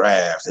WWE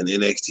draft and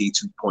NXT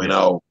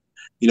 2.0,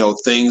 you know,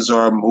 things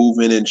are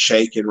moving and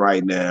shaking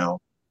right now,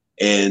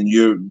 and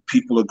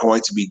people are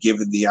going to be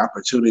given the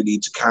opportunity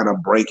to kind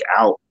of break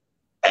out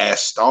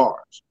as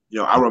stars. You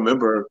know, I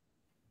remember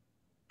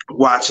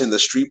watching the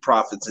Street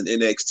Profits in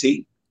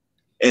NXT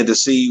and to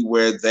see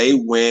where they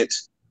went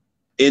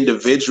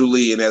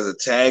individually and as a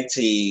tag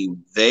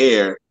team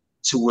there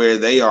to where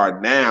they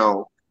are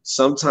now.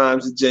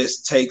 Sometimes it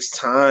just takes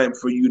time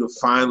for you to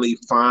finally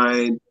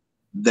find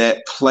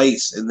that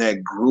place and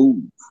that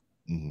groove,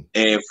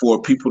 and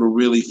for people to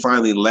really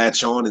finally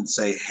latch on and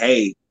say,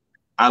 hey,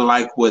 I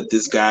like what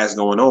this guy's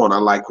going on. I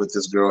like what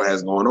this girl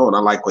has going on. I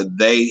like what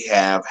they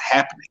have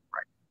happening.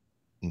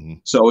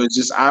 So it's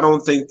just, I don't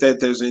think that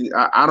there's any,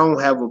 I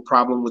don't have a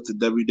problem with the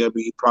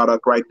WWE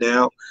product right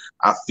now.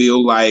 I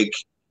feel like,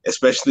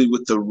 especially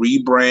with the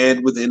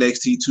rebrand with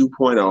NXT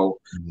 2.0,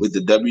 with the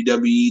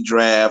WWE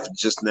draft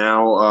just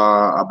now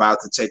about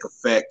to take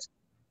effect,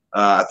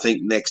 I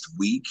think next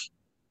week.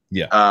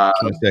 Yeah.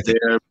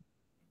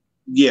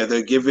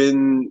 They're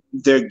giving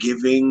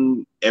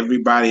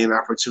everybody an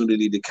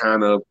opportunity to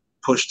kind of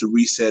push the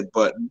reset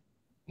button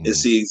and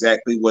see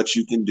exactly what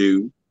you can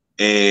do,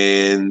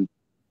 and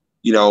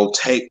you know,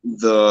 take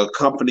the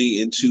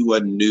company into a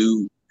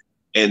new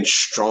and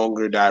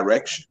stronger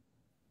direction.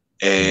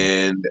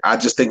 And I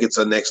just think it's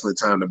an excellent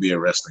time to be a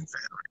wrestling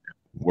fan right now.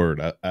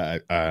 Word. I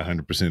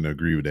 100%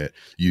 agree with that.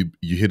 You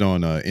hit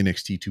on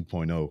NXT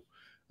 2.0.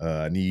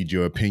 I need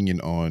your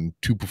opinion on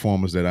two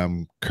performers that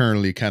I'm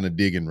currently kind of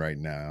digging right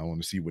now. I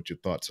want to see what your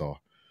thoughts are.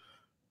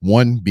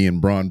 One being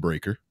Braun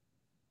Breaker,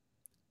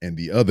 and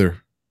the other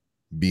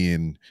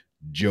being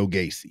Joe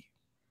Gacy.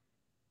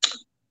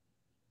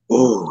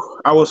 Oh,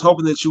 I was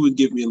hoping that you would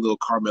give me a little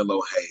Carmelo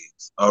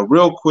Hayes.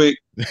 Real quick,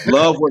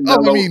 love what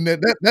Melo. I mean,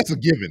 that's a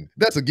given.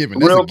 That's a given.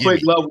 Real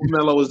quick, love what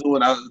Melo is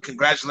doing.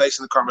 Congratulations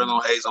to Carmelo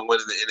Hayes on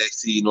winning the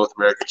NXT North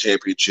American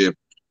Championship.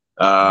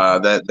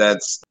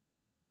 That's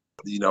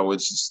you know,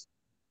 it's just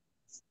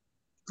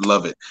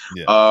love it.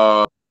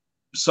 Yeah.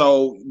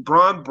 So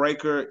Braun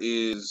Breaker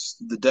is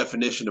the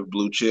definition of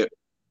blue chip.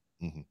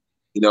 You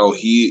know,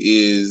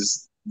 he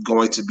is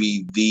going to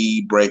be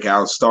the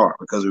breakout star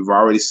because we've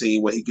already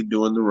seen what he can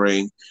do in the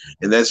ring,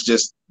 and that's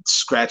just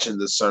scratching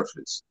the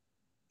surface.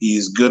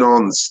 He's good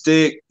on the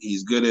stick.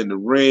 He's good in the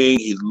ring.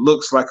 He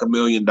looks like $1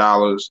 million.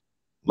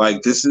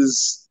 Like, this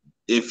is,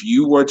 if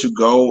you were to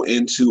go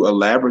into a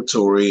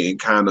laboratory and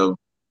kind of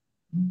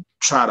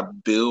try to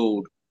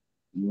build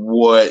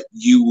what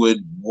you would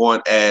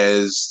want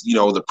as, you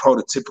know, the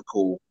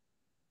prototypical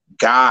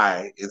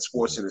guy in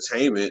sports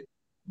entertainment,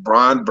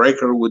 Braun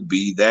Breaker would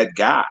be that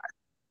guy.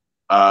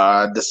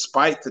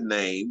 Despite the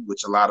name,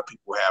 which a lot of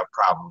people have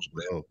problems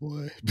with. Oh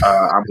boy.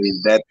 I mean,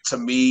 that to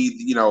me,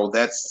 you know,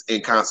 that's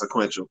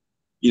inconsequential.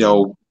 You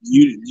know,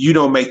 you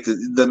don't make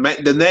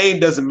the name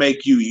doesn't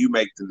make you. You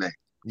make the name.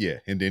 Yeah,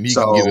 and then he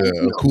can get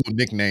a cool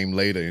nickname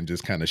later and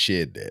just kind of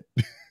shed that.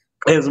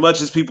 As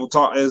much as people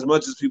talk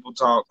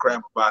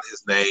crap about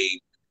his name,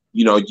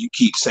 you know, you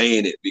keep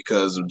saying it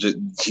because of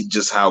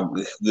just how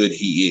good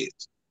he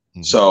is.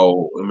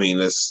 So, I mean,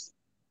 that's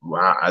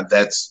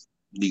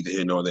neither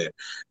here nor there.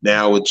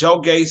 Now, with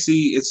Joe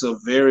Gacy, it's a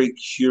very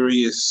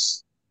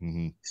curious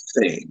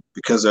thing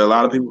because there are a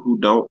lot of people who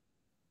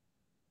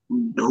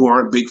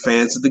aren't big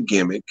fans of the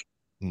gimmick,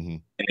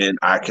 and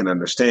I can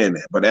understand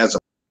that. But as a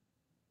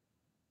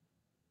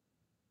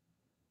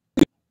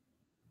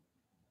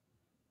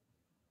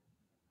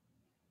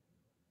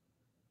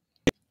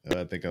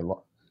I think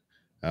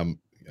I'm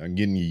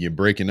getting you. You're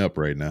breaking up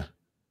right now.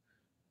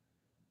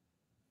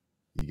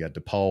 You got the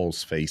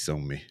pause face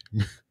on me.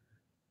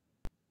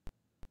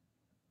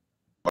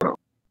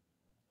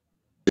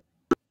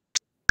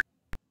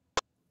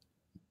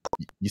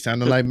 You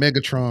sounded like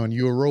Megatron.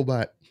 You a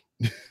robot.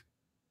 Yeah,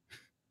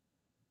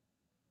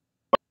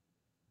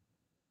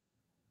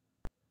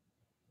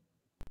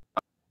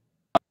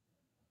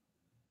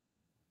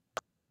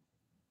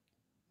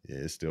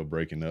 it's still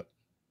breaking up.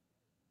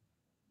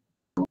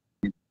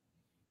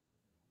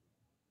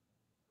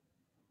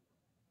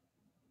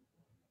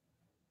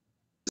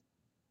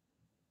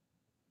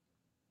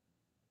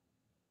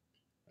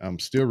 I'm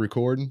still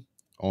recording.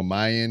 On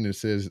my end, it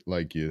says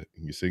like your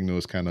signal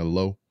is kind of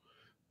low.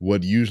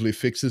 What usually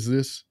fixes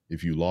this?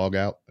 If you log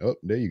out, oh,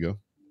 there you go.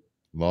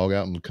 Log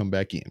out and come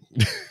back in.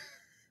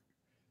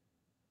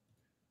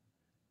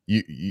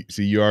 you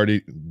see, you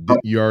already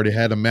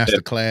had a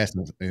master class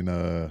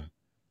in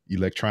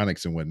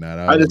electronics and whatnot.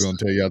 I was going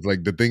to tell you, I was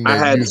like, the thing I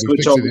that had to usually switch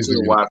fixes over it is to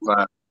the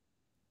Wi-Fi.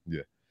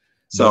 Yeah.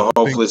 So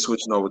hopefully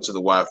switching over to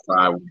the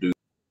Wi-Fi will do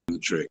the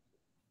trick.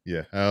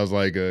 Yeah, I was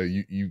like,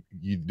 you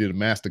did a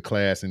master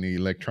class in the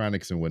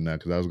electronics and whatnot,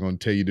 because I was going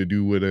to tell you to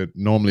do what it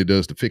normally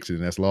does to fix it,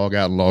 and that's log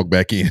out and log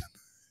back in.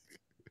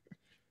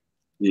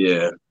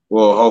 Yeah.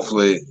 Well,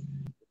 hopefully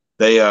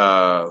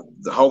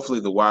hopefully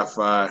the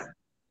Wi-Fi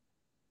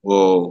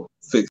will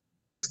fix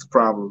the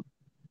problem.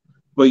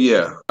 But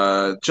yeah,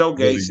 Joe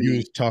Gacy. You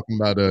was talking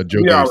about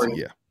Joe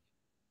Gacy,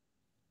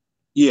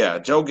 yeah,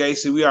 Joe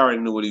Gacy. We already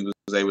knew what he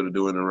was able to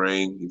do in the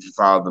ring if you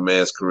followed the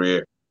man's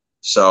career.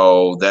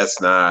 So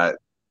that's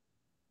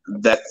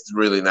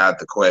really not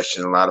the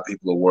question. A lot of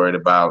people are worried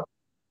about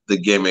the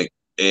gimmick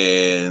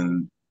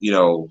and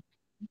the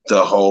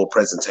whole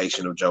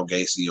presentation of Joe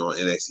Gacy on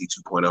NXT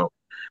 2.0.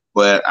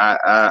 But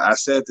I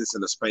said this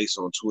in a space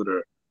on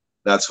Twitter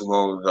not too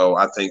long ago.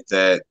 I think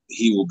that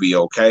he will be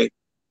okay.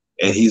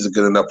 And he's a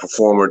good enough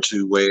performer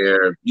to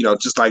where,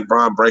 just like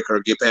Bron Breakker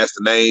get past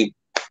the name,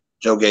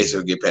 Joe Gacy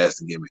will get past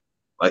the gimmick.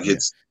 Like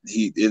it's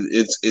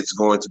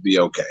going to be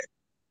okay.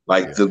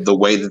 Like the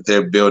way that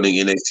they're building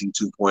NXT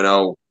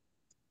 2.0,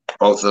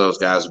 both of those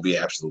guys will be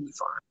absolutely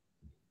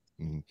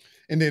fine. Mm-hmm.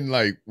 And then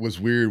like what's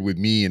weird with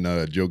me and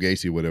Joe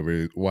Gacy,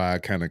 whatever, why I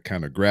kind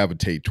of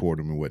gravitate toward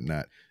him and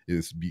whatnot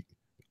is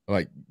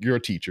like you're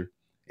a teacher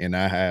and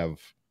I have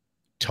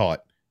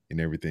taught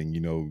and everything,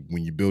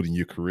 when you're building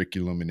your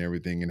curriculum and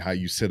everything and how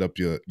you set up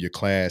your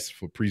class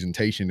for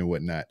presentation and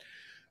whatnot.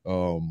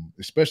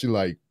 Especially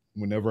like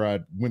whenever I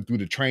went through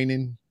the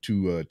training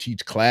to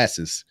teach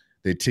classes,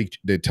 they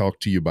talk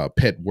to you about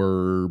pet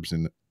words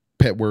and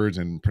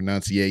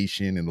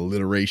pronunciation and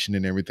alliteration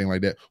and everything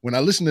like that. When I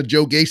listen to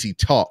Joe Gacy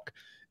talk,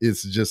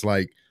 it's just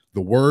like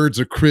the words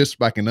are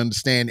crisp. I can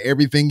understand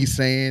everything he's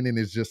saying. And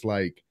it's just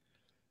like,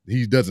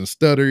 he doesn't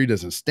stutter, he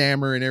doesn't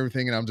stammer and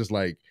everything. And I'm just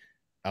like,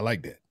 I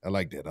like that. I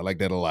like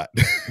that a lot.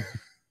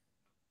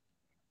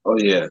 Oh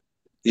yeah.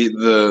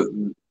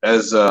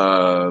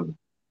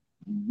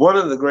 One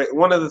of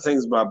the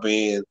things about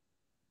being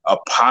a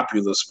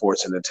popular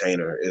sports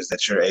entertainer is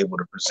that you're able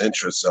to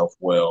present yourself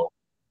well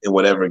in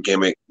whatever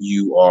gimmick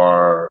you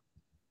are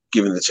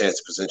given the chance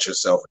to present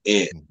yourself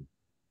in.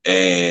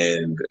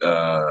 And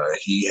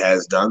he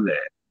has done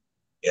that.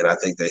 And I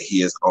think that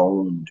he has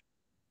owned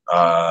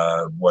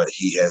what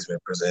he has been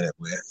presented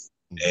with.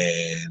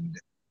 And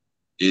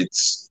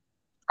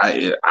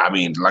I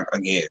mean, like,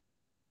 again,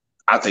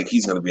 I think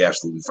he's going to be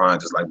absolutely fine,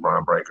 just like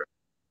Bron Breakker.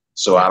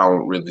 So I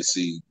don't really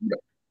see,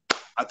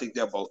 I think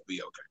they'll both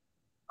be okay.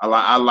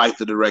 I like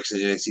the direction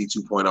NXT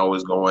 2.0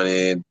 is going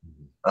in,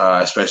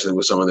 especially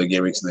with some of the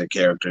gimmicks and their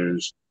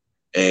characters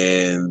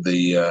and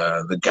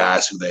the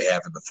guys who they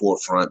have in the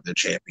forefront, the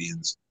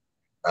champions.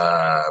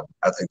 I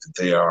think that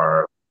they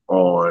are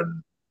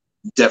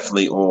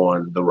definitely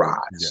on the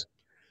rise.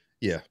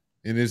 Yeah.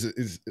 And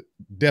it's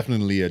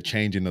definitely a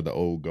changing of the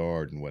old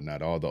guard and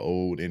whatnot. All the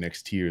old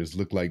NXTers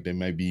look like they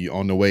may be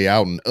on the way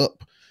out and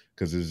up,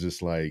 because it's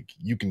just like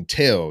you can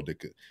tell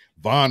that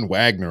Von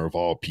Wagner of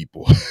all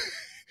people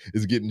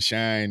is getting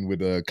shine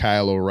with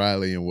Kyle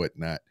O'Reilly and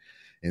whatnot.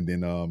 And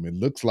then it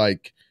looks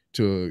like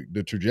to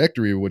the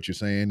trajectory of what you're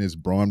saying is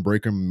Bron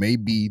Breakker may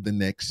be the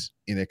next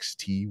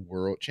NXT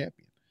World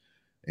Champion.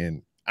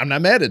 And I'm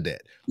not mad at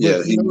that.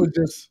 But,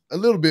 just a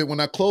little bit when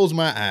I close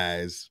my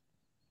eyes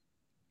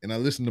and I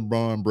listen to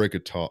Bron Breakker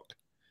talk,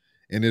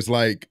 and it's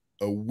like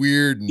a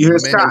weird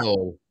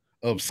mellow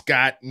of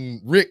Scott and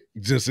Rick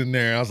just in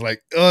there. I was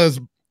like,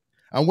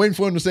 I'm waiting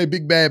for him to say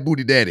Big Bad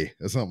Booty Daddy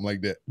or something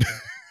like that.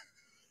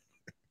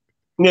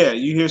 Yeah,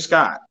 you hear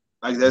Scott.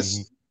 Like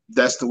that's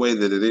the way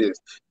that it is.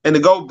 And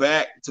to go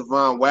back to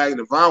Von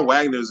Wagner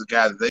is a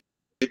guy that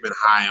they've been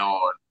high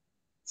on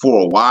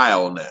for a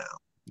while now.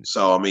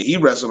 So, I mean, he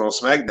wrestled on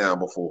SmackDown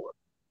before.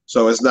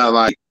 So it's not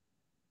like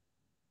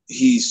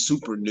he's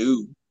super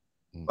new.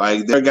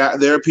 Like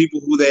there are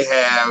people who they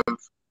have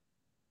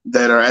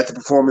that are at the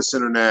Performance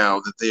Center now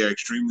that they are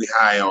extremely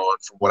high on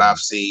from what I've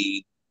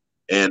seen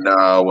and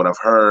what I've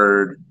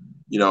heard.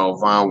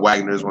 Von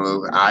Wagner is one of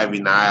those.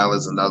 Ivy Nile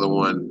is another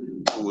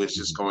one who is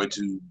just going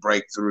to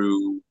break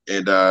through,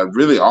 and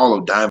really all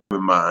of Diamond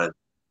Mine.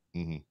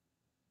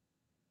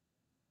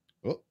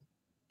 Oh,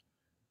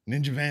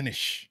 Ninja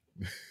Vanish.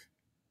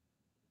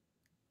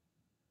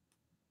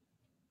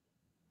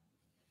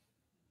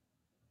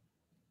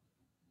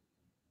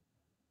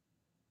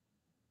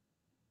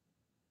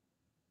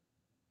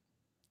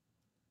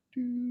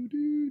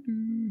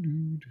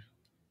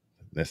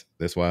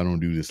 That's why I don't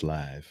do this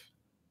live,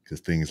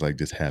 because things like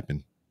this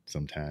happen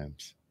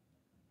sometimes.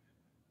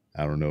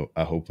 I don't know.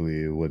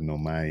 Hopefully it wasn't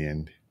on my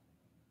end.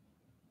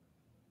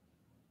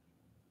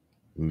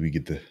 Will we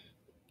get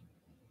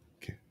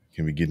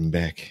can we get him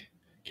back?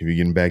 Can we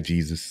get him back,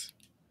 Jesus?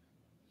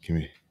 Can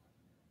we?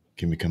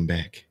 Can we come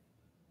back?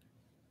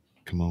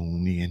 Come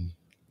on in.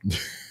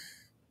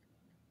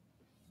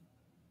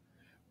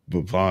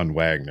 But Von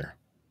Wagner,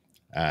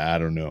 I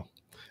don't know.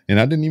 And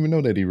I didn't even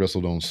know that he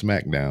wrestled on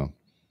SmackDown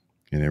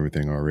and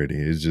everything already.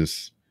 It's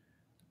just,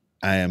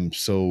 I am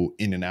so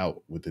in and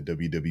out with the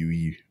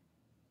WWE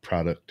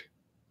product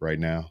right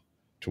now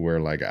to where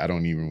like I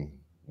don't even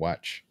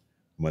watch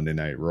Monday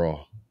Night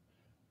Raw.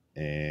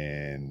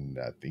 And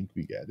I think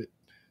we got it.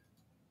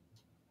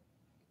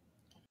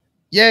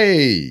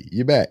 Yay,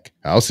 you're back.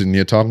 I was sitting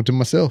here talking to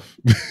myself.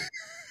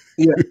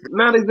 Yeah,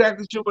 not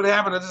exactly sure what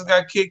happened. I just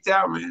got kicked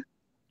out, man.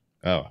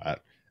 Oh, I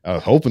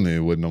was hoping it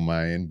wasn't on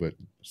my end, but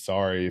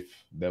sorry if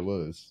that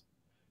was.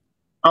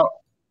 Oh,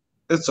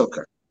 it's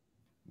okay.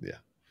 Yeah,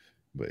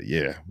 but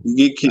yeah,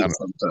 you get kicked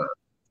sometimes.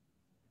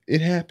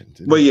 It happens.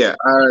 But yeah,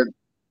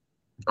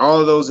 all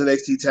of those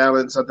NXT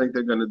talents, I think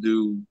they're going to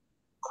do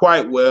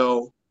quite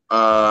well.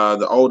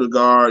 The older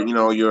guard, you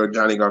know, your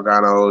Johnny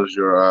Garganos,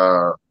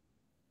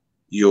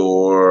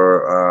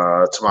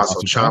 your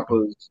Tommaso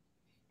Ciampas,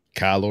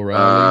 Kyle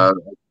O'Reilly.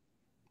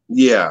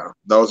 Yeah,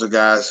 those are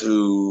guys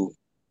who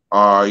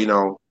are, you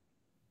know,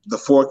 the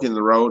fork in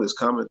the road is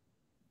coming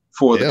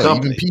for the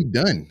company. Even Pete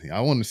Dunne. I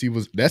want to see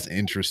that's an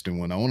interesting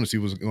one. I want to see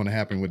what's going to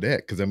happen with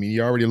that because I mean,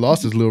 he already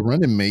lost his little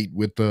running mate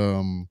with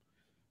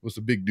what's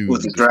the big dude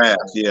with the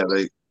draft?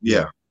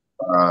 Yeah,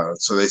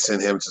 so they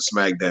sent him to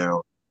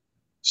SmackDown.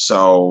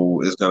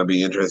 So it's going to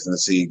be interesting to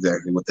see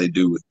exactly what they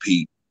do with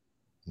Pete.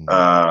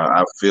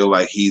 I feel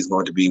like he's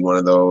going to be one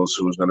of those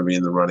who's going to be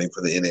in the running for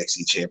the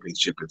NXT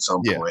Championship at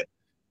some point.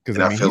 Because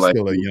I mean, he's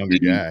still a younger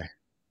guy.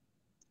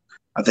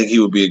 I think he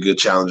would be a good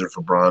challenger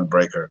for Braun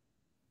Breaker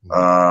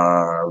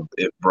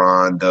if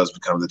Braun does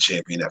become the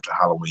champion after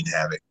Halloween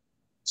Havoc.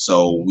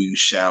 So we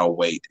shall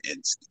wait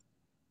and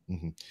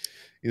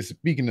see.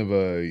 Speaking of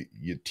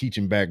your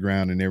teaching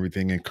background and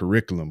everything and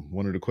curriculum,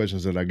 one of the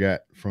questions that I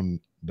got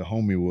from the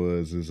homie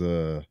was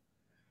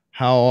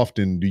how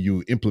often do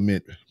you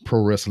implement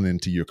pro wrestling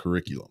into your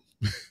curriculum?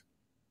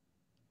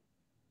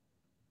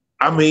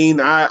 I mean,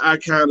 I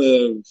kind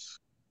of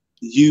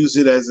use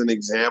it as an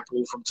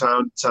example from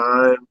time to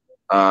time,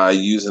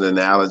 using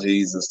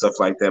analogies and stuff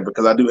like that,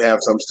 because I do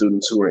have some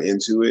students who are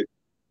into it.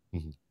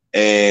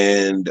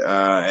 And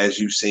as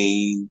you've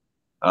seen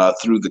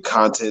through the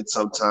content,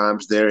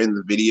 sometimes they're in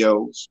the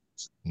videos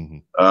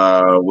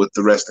with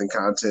the wrestling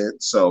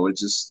content. So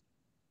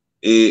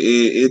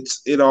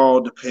it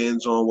all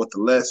depends on what the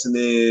lesson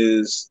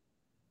is.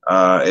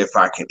 If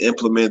I can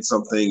implement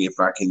something, if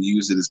I can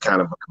use it as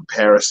kind of a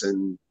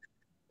comparison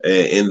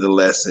in the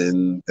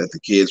lesson that the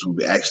kids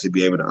will actually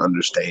be able to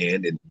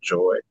understand and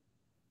enjoy.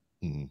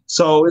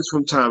 So it's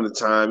from time to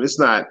time. It's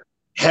not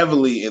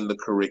heavily in the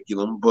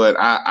curriculum, but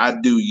I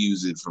do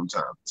use it from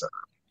time to time.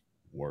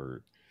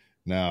 Word.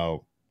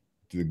 Now,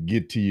 to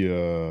get to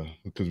your,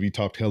 because we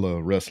talked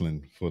hella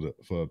wrestling for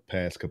the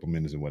past couple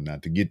minutes and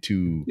whatnot, to get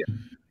to,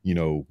 you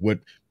know, what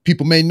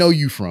people may know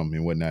you from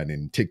and whatnot,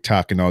 and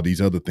TikTok and all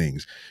these other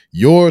things.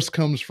 Yours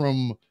comes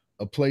from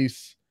a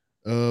place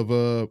of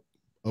a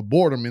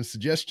boredom and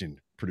suggestion,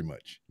 pretty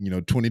much. You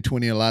know,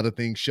 2020, a lot of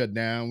things shut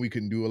down. We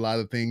couldn't do a lot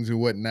of things and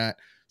whatnot.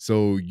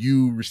 So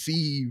you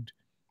received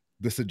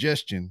the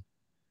suggestion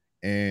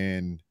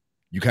and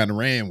you kind of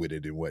ran with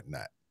it and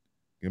whatnot.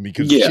 I mean,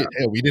 because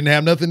we didn't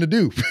have nothing to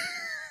do.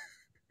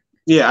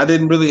 I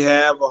didn't really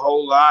have a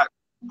whole lot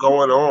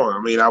going on.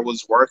 I mean, I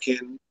was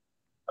working.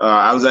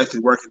 I was actually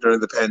working during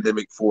the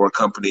pandemic for a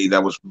company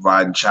that was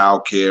providing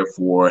childcare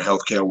for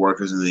healthcare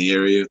workers in the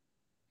area,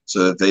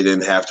 so that they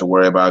didn't have to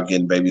worry about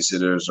getting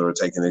babysitters or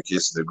taking their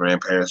kids to their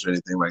grandparents or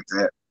anything like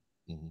that.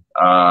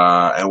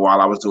 And while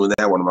I was doing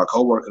that, one of my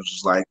coworkers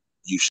was like,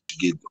 "You should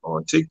get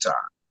on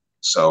TikTok."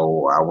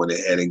 So I went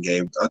ahead and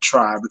gave it a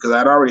try because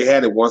I'd already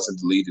had it once and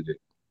deleted it.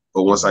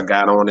 But once I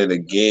got on it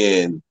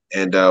again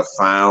and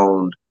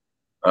found,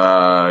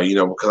 you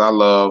know, because I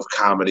love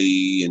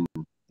comedy and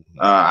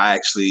I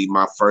actually,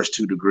 my first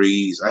 2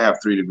 degrees, I have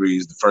 3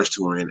 degrees. The first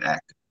 2 are in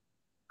acting.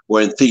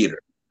 Well, in theater,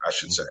 I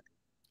should say.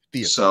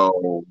 Theater.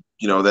 So,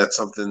 you know, that's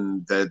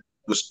something that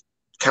was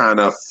kind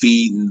of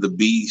feeding the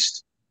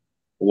beast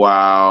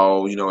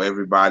while, you know,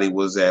 everybody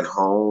was at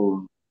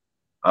home,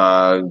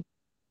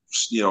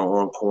 you know,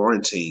 on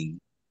quarantine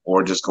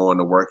or just going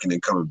to work and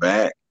then coming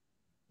back.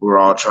 We were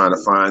all trying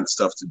to find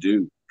stuff to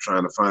do,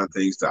 trying to find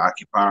things to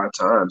occupy our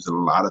times. And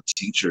a lot of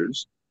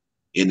teachers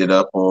ended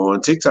up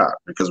on TikTok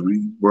because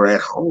we were at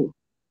home.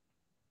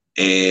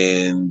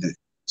 And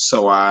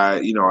so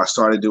I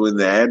started doing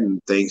that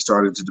and things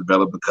started to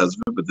develop because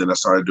of it. But then I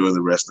started doing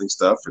the wrestling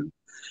stuff and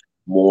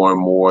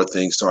more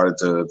things started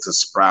to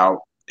sprout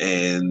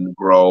and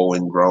grow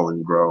and grow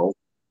and grow.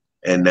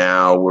 And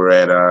now we're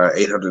at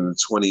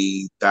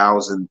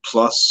 820,000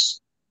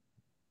 plus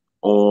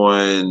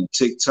on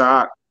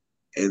TikTok.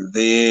 And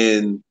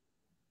then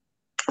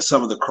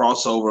some of the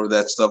crossover of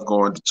that stuff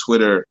going to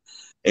Twitter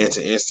and to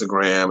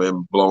Instagram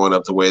and blowing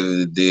up the way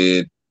that it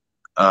did.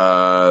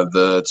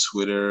 The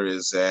Twitter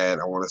is at,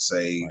 I want to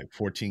say, like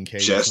 14K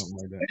just or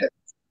something like that.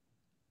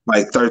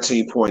 Like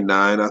 13.9,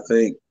 I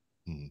think.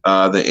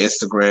 The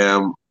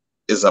Instagram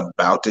is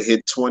about to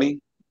hit 20.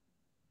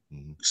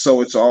 Mhm.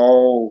 So it's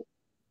all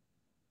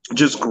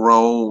just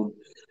grown,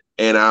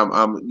 and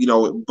I'm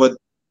but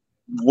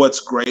what's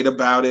great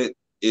about it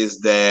is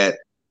that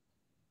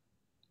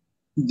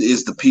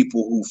is the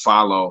people who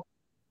follow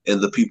and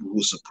the people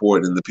who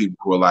support and the people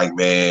who are like,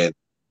 man,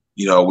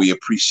 we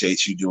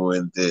appreciate you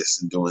doing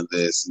this and doing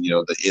this, and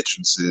the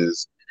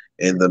entrances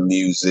and the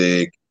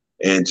music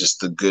and just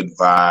the good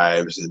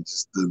vibes and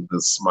just the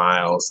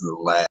smiles and the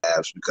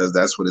laughs, because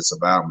that's what it's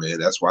about, man.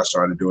 That's why I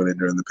started doing it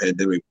during the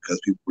pandemic, because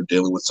people were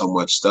dealing with so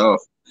much stuff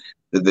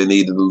that they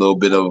needed a little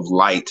bit of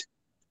light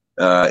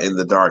in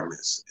the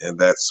darkness, and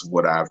that's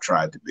what I've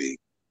tried to be.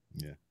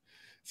 Yeah.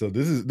 So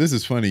this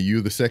is funny.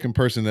 You're the second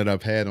person that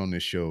I've had on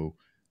this show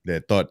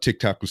that thought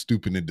TikTok was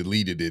stupid and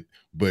deleted it,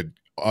 but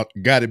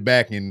got it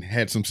back and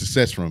had some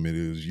success from it.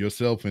 It was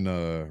yourself and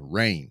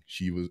Rain.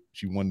 She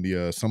won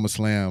the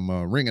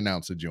SummerSlam ring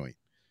announcer joint.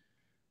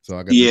 So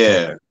I got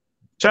to talk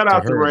shout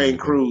out to her Rain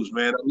Cruz,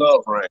 man. I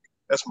love Rain.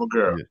 That's my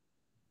girl.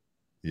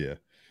 Yeah.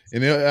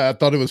 And I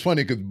thought it was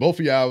funny because both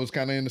of y'all was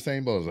kind of in the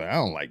same boat. I was like, I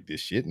don't like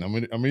this shit, and I'm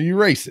gonna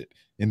erase it.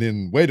 And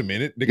then wait a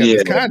minute, they got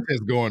this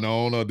contest going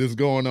on, or this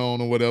going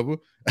on, or whatever.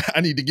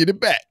 I need to get it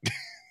back.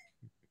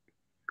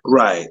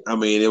 Right. I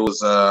mean, it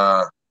was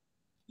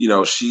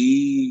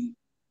she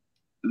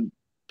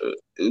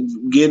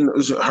getting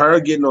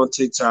on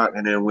TikTok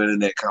and then winning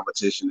that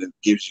competition.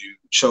 It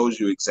shows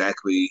you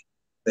exactly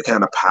the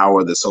kind of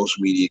power that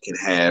social media can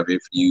have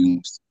if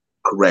used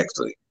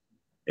correctly,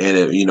 and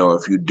if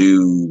you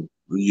do.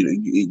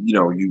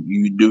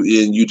 You do,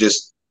 and you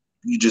just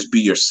be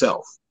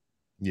yourself.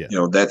 Yeah.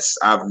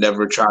 I've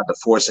never tried to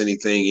force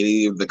anything.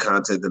 Any of the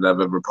content that I've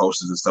ever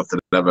posted and stuff that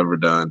I've ever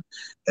done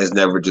has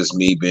never just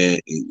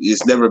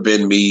it's never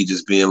been me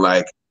just being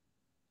like,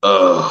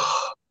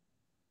 oh,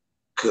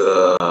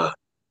 God,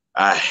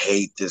 I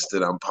hate this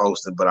that I'm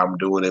posting, but I'm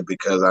doing it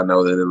because I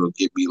know that it'll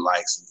get me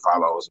likes and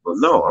follows. But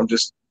no, I'm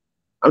just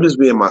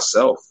being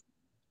myself.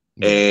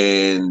 Yeah.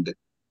 And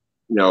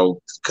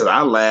because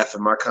I laugh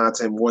at my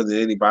content more than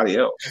anybody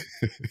else.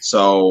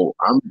 So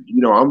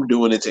I'm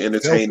doing it to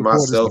entertain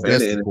myself and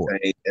to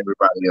entertain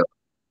everybody else.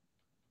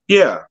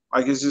 Yeah,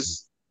 like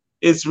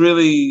it's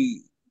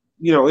really,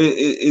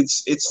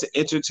 it's to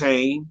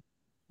entertain,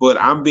 but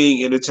I'm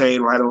being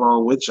entertained right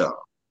along with y'all.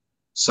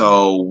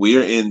 So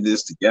we're in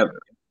this together.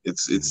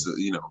 It's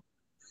the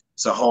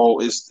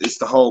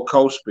whole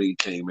Coach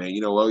Speak thing, man.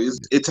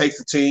 It takes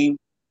a team.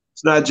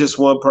 It's not just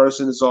one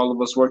person. It's all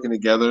of us working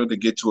together to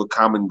get to a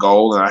common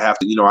goal. And I have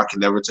to, I can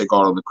never take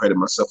all of the credit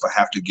myself. I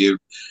have to give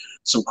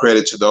some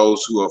credit to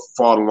those who have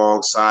fought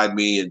alongside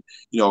me and,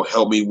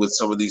 helped me with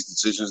some of these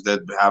decisions that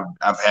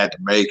I've had to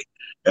make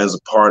as a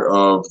part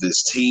of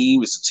this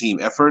team. It's a team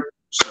effort.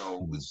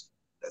 So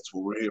that's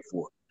what we're here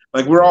for.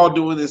 Like, we're all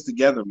doing this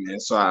together, man.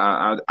 So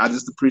I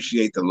just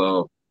appreciate the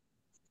love.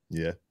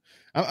 Yeah.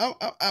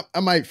 I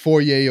might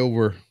foray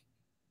over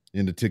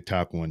into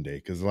TikTok one day,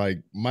 because like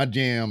my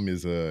jam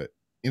is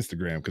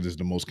Instagram, because it's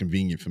the most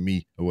convenient for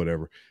me or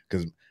whatever,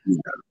 because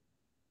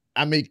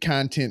I make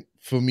content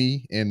for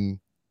me and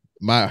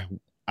my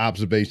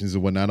observations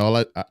and whatnot, all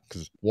that,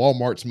 because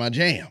Walmart's my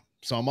jam,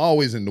 so I'm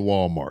always in the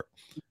Walmart.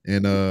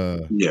 And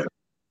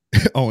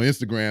on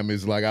Instagram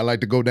is like, I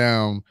like to go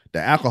down the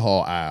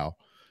alcohol aisle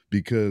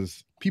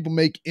because people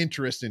make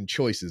interesting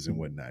choices and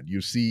whatnot.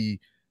 You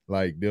see,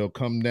 like, they'll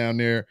come down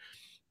there.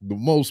 The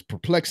most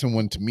perplexing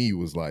one to me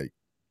was like,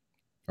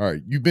 all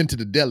right, you've been to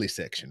the deli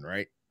section,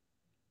 right?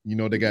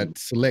 They got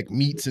select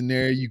meats in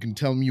there. You can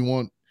tell them you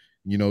want,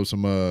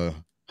 some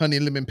honey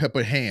lemon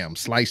pepper ham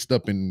sliced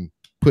up and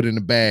put in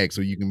a bag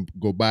so you can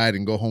go buy it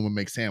and go home and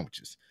make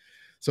sandwiches.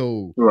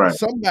 So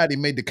somebody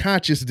made the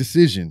conscious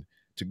decision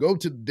to go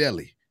to the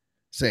deli,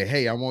 say,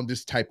 hey, I want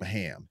this type of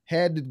ham.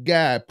 Had the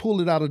guy pull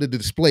it out of the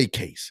display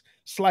case,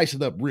 slice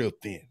it up real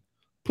thin,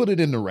 put it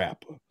in the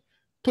wrapper,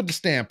 put the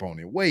stamp on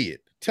it, weigh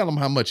it, tell them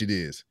how much it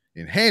is,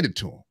 and hand it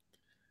to them.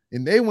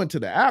 And they went to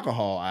the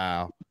alcohol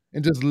aisle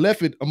and just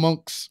left it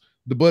amongst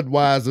the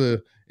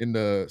Budweiser and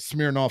the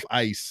Smirnoff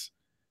Ice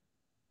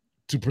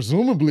to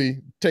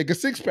presumably take a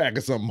 6-pack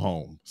or something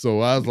home.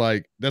 So I was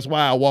like, that's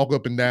why I walk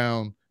up and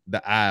down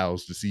the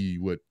aisles to see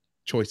what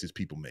choices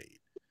people made.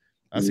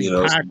 I see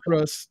pie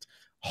crust,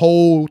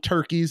 whole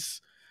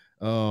turkeys,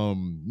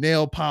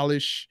 nail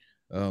polish,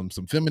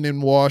 some feminine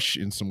wash,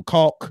 and some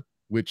caulk,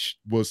 which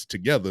was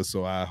together.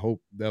 So I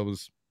hope that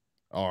was,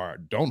 or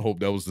don't hope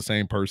that was the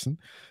same person.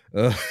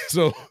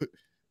 So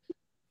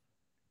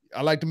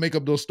I like to make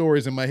up those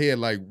stories in my head,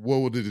 like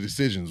what the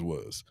decisions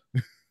was.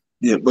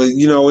 Yeah, but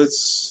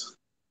it's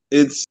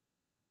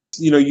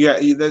you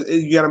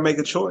got to make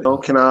a choice.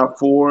 Can I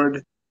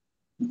afford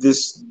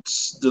this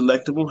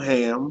delectable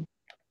ham,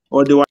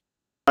 or do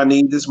I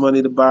need this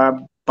money to buy a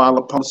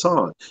bottle of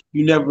Parmesan?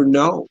 You never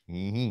know.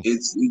 Mm-hmm.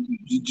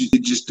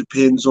 It just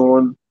depends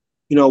on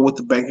what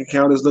the bank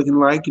account is looking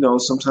like.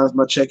 Sometimes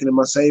my checking and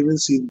my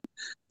savings.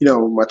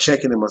 My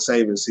checking and my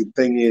savings. See, the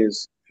thing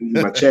is,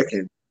 my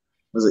checking,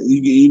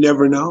 you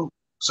never know.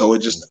 So it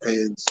just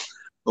depends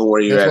on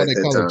where you're at. That's why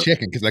they call it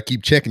checking, because I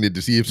keep checking it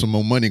to see if some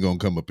more money gonna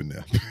come up in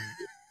there.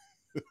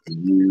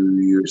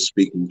 You're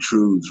speaking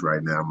truths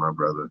right now, my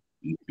brother.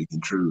 You're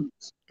speaking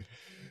truths.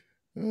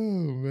 Oh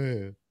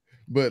man.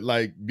 But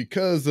like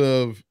because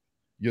of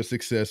your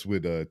success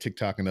with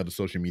TikTok and other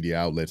social media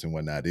outlets and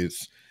whatnot,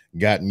 it's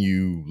gotten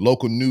you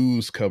local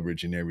news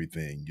coverage and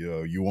everything.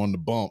 You on the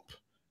bump.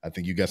 I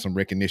think you got some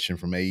recognition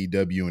from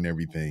AEW and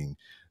everything.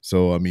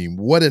 So I mean,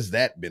 what has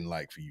that been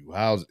like for you?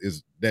 How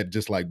is that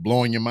just like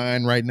blowing your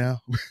mind right now?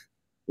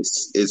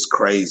 It's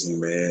crazy,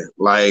 man.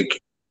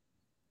 Like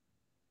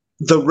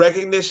the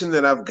recognition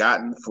that I've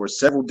gotten for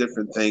several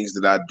different things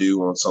that I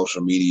do on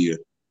social media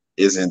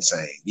is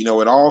insane. You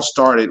know, it all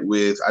started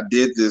with I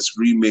did this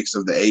remix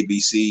of the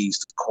ABCs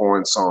to the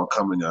Korn song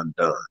 "Coming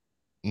Undone."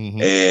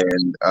 Mm-hmm.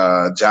 And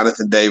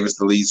Jonathan Davis,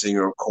 the lead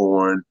singer of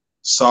Korn,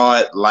 saw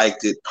it,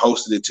 liked it,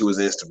 posted it to his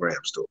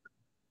Instagram story.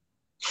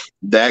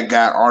 That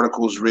got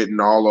articles written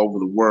all over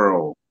the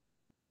world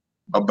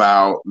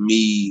about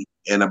me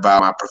and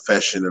about my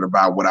profession and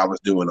about what I was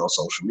doing on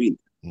social media.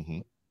 Mm-hmm.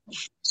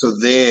 So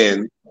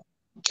then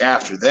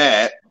after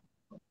that,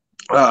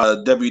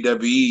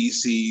 WWE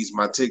sees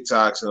my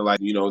TikToks and they're like,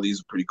 you know,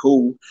 these are pretty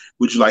cool.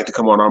 Would you like to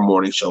come on our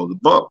morning show, The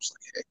Bumps?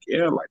 Like, heck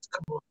yeah, I'd like to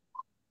come on.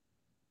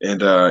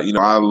 And you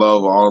know, I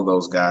love all of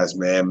those guys,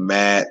 man.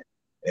 Matt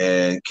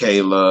and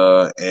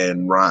Kayla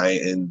and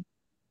Ryan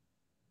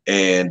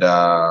and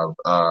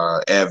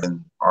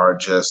Evan are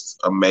just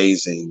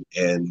amazing,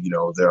 and you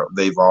know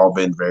they've all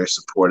been very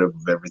supportive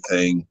of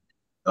everything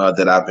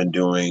that I've been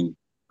doing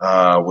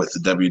with the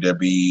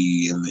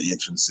WWE and the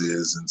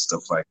entrances and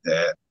stuff like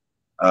that.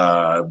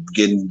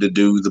 Getting to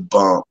do the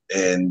bump,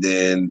 and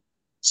then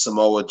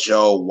Samoa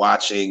Joe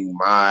watching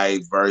my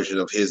version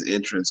of his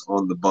entrance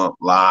on the bump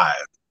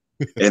live.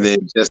 And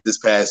then just this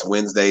past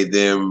Wednesday,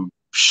 them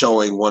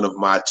showing one of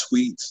my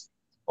tweets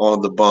on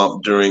the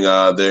bump during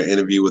their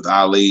interview with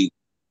Ali.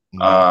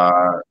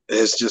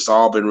 It's just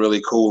all been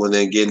really cool. And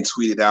then getting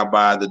tweeted out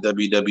by the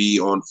WWE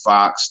on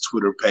Fox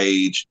Twitter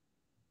page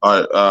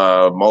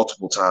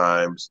multiple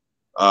times.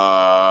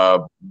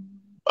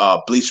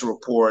 Bleacher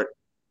Report,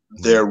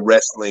 their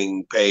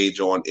wrestling page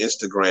on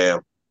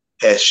Instagram,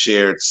 has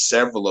shared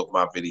several of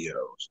my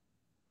videos.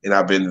 And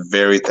I've been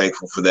very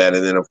thankful for that.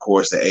 And then, of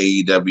course, the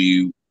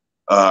AEW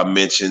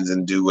mentions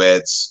and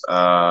duets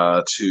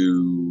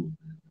to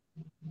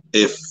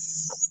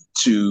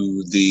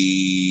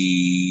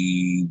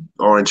the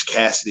Orange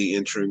Cassidy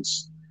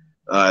entrance.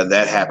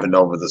 That happened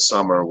over the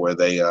summer where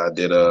they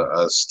did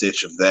a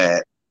stitch of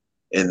that.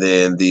 And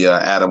then the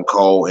Adam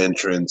Cole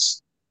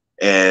entrance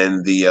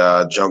and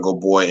the Jungle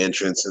Boy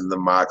entrance and the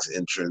Mox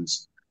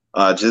entrance.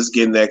 Just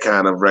getting that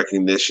kind of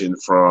recognition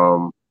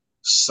from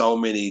so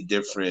many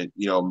different,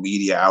 you know,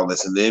 media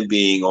outlets, and then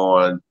being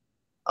on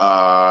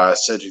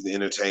Cedric the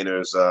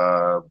Entertainer's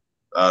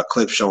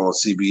clip show on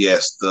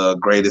CBS, the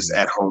greatest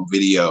at-home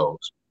videos,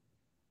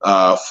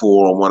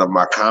 for one of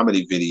my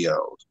comedy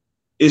videos.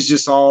 It's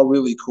just all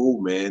really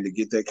cool, man, to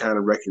get that kind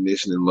of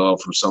recognition and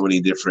love from so many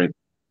different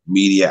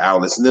media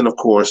outlets. And then, of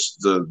course,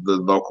 the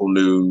local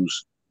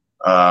news,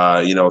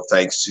 you know,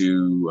 thanks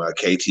to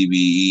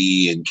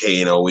KTVE and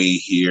KNOE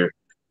here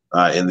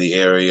in the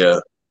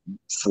area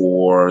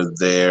for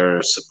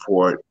their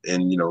support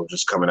and, you know,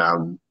 just coming out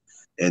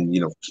and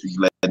you know,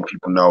 letting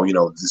people know, you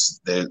know,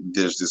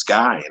 there's this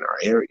guy in our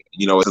area.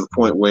 You know, to the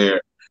point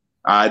where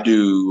I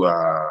do,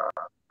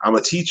 I'm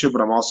a teacher,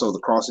 but I'm also the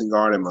crossing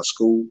guard in my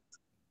school.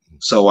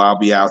 So I'll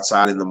be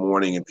outside in the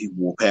morning and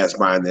people will pass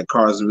by in their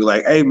cars and be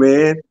like, hey,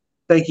 man,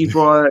 thank you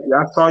for,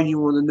 I saw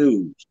you on the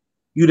news.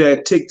 You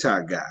that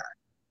TikTok guy.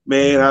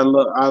 Man,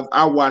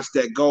 I watched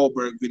that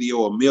Goldberg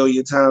video a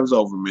million times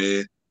over,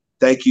 man.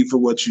 Thank you for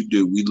what you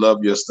do. We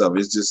love your stuff.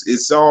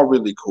 It's all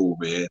really cool,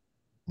 man.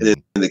 And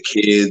then the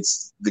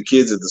kids at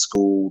the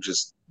school,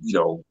 just, you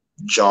know,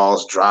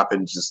 jaws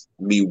dropping, just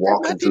me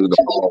walking through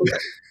the hall.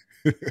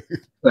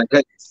 Like,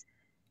 hey,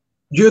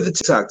 you're the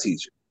TikTok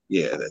teacher.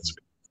 Yeah, that's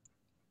me.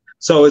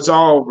 So it's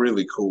all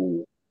really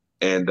cool.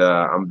 And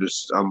I'm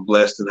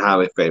blessed and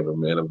highly favored,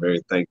 man. I'm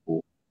very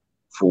thankful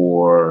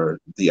for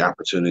the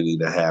opportunity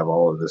to have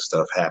all of this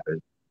stuff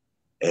happen.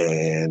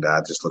 And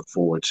I just look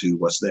forward to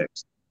what's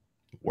next.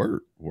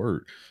 Word.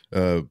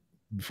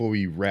 Before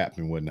we wrap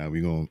and whatnot,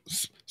 we're going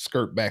to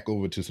skirt back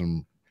over to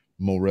some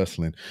more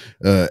wrestling.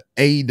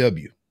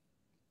 AEW.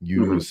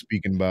 You were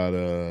speaking about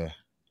a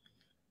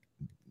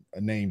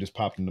name just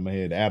popped into my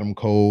head, Adam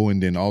Cole,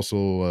 and then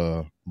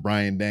also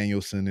Bryan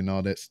Danielson and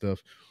all that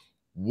stuff.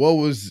 What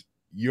was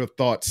your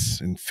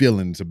thoughts and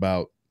feelings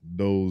about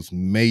those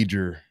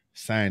major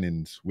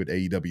signings with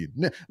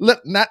AEW?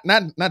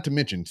 Not to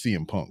mention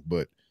CM Punk,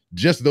 but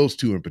just those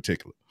two in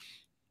particular.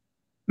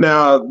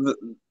 Now,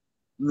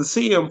 the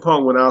CM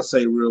Punk one, I'll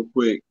say real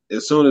quick,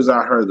 as soon as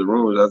I heard the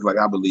rumors, I was like,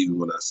 I believe it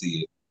when I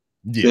see it.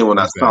 Yeah, then when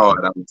exactly. I saw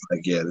it, I was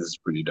like, yeah, this is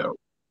pretty dope.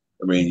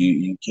 I mean,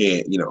 you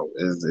can't, you know,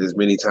 as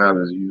many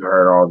times as you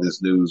heard all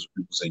this news,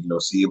 people say, you know,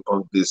 CM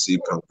Punk this, CM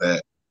Punk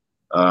that.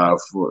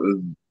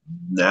 For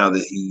now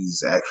that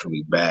he's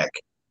actually back,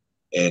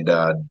 and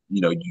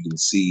you know, you can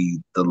see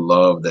the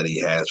love that he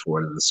has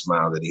for it and the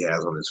smile that he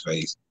has on his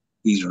face.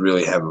 He's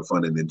really having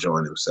fun and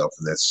enjoying himself,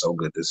 and that's so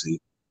good to see.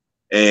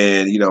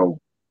 And,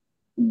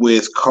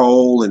 with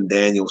Cole and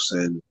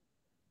Danielson,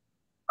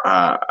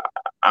 I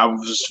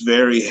was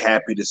very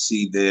happy to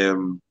see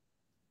them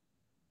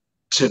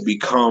to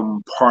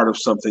become part of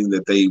something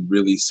that they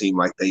really seem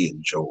like they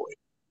enjoy.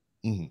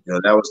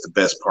 That was the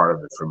best part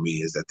of it for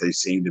me, is that they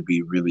seem to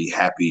be really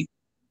happy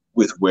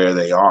with where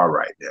they are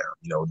right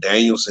now.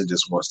 Danielson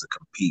just wants to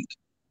compete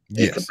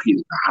and compete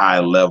at a high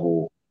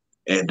level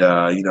and,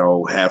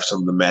 have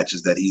some of the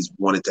matches that he's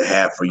wanted to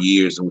have for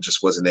years and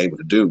just wasn't able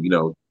to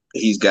do.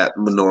 He's got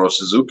Minoru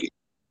Suzuki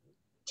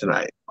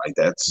tonight. Like,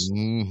 that's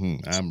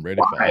I'm ready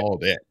for all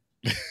that.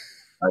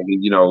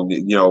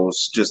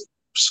 Just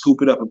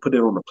scoop it up and put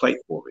it on the plate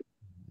for me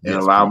and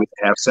allow me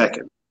to have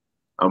second.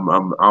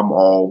 I'm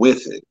all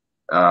with it.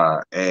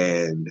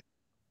 And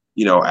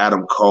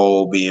Adam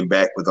Cole being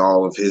back with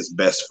all of his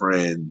best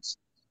friends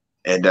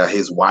and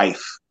his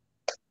wife.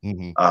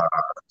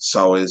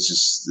 So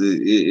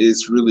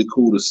it's really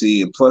cool to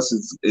see, and plus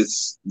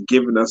it's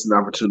giving us an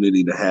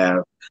opportunity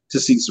to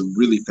see some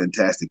really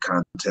fantastic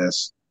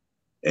contests,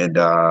 and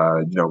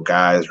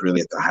guys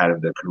really at the height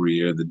of their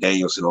career. The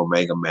Danielson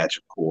Omega match,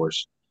 of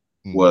course,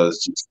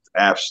 was just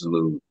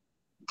absolute,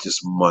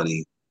 just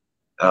money.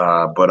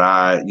 But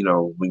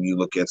when you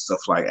look at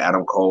stuff like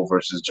Adam Cole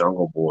versus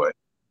Jungle Boy,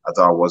 I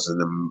thought was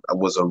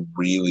a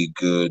really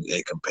good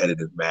and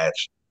competitive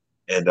match,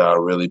 and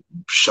really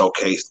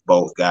showcased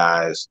both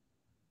guys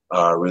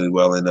really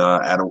well. And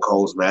Adam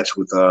Cole's match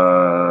with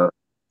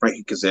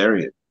Frankie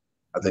Kazarian,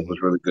 I think,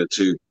 was really good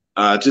too.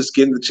 Just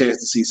getting the chance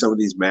to see some of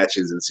these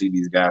matches and see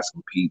these guys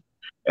compete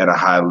at a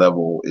high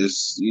level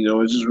is,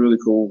 it's just really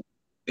cool.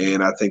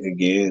 And I think,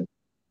 again,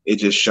 it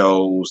just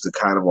shows the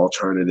kind of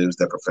alternatives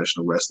that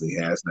professional wrestling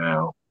has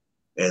now,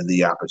 and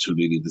the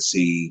opportunity to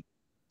see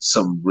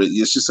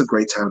it's just a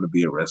great time to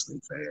be a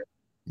wrestling fan.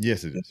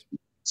 Yes, it is.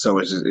 So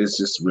it's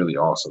just really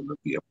awesome to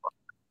be a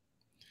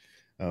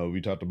part. We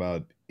talked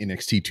about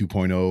NXT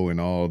 2.0 and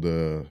all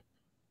the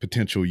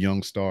potential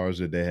young stars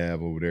that they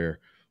have over there.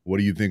 What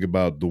do you think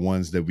about the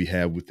ones that we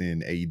have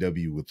within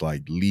AEW with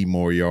like Lee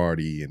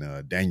Moriarty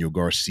and Daniel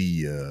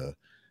Garcia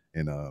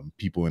and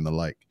people in the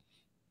like?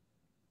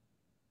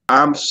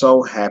 I'm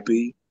so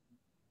happy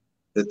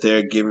that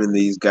they're giving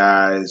these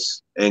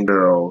guys and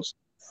girls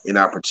an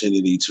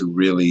opportunity to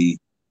really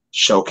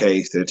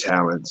showcase their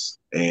talents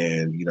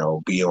and,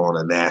 be on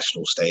a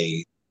national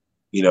stage.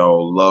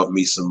 Love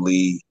me some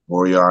Lee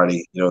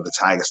Moriarty, the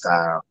Tiger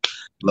style.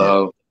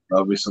 Love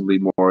me some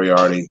Lee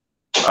Moriarty.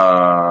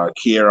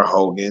 Kiera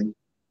Hogan.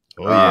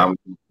 I'm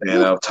a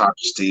fan of Tasha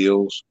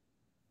Steelz.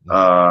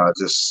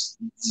 Just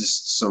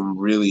some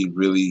really,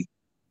 really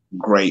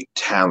great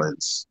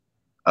talents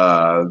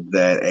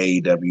that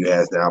AEW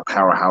has now.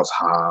 Powerhouse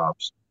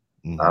Hobbs,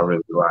 I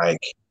really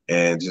like,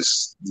 and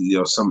just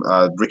some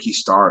Ricky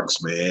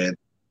Starks, man.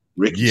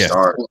 Ricky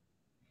Starks.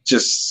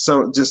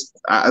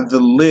 The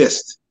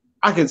list.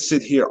 I can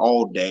sit here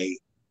all day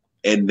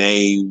and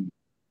name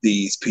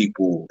these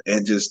people,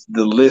 and just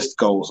the list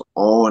goes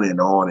on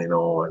and on and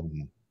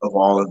on of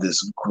all of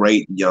this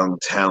great young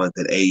talent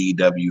that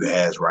AEW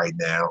has right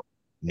now,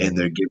 and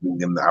they're giving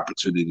them the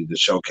opportunity to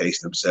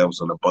showcase themselves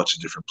on a bunch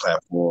of different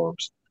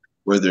platforms,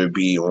 whether it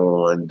be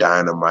on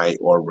Dynamite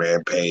or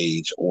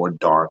Rampage or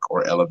Dark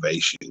or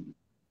Elevation.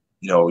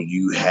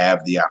 You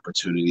have the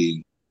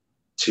opportunity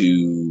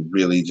to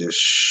really just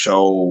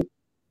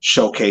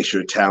showcase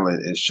your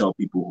talent and show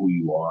people who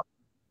you are.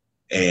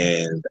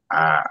 And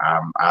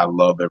I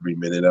love every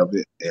minute of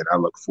it, and I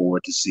look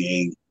forward to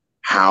seeing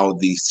how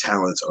these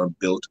talents are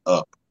built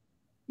up,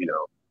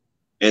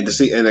 and to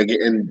see, and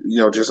again,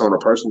 just on a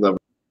personal level,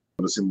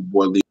 to see my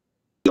boy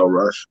Leo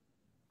Rush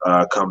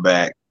come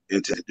back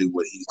and to do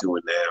what he's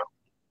doing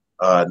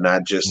now,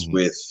 not just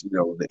with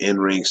the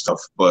in-ring stuff,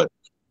 but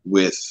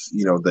with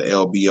the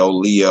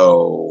LBO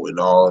Leo and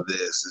all of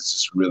this. It's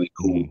just really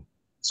cool.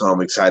 So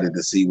I'm excited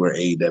to see where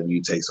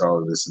AEW takes all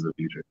of this in the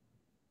future.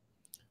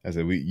 I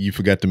said, you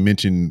forgot to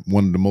mention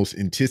one of the most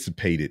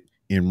anticipated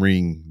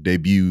in-ring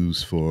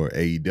debuts for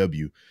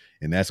AEW,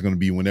 and that's going to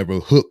be whenever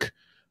Hook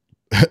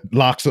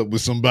locks up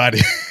with somebody.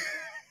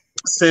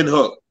 Send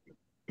Hook.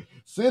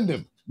 Send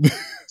him.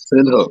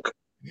 Send Hook.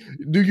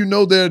 Do you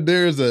know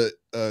there's a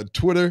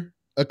Twitter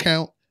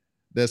account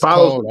that's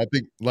called, I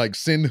think, like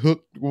Send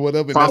Hook or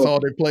whatever, and that's all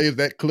they play is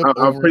that clip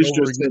I'm pretty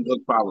sure Send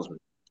Hook follows me.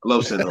 I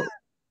love Send Hook.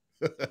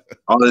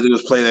 All they do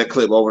is play that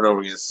clip over and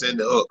over again. Send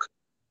Hook.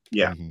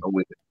 Yeah, I'm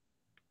with it.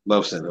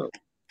 Love Send Hook.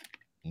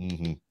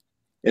 And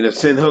if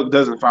Send Hook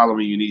doesn't follow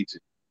me, you need to.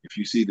 If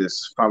you see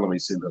this, follow me,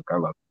 Send Hook. I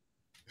love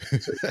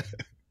it.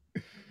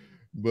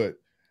 But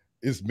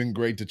it's been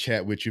great to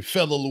chat with you,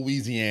 fellow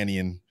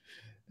Louisianian,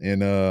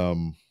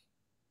 and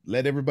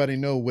let everybody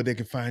know where they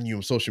can find you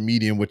on social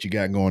media and what you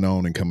got going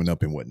on and coming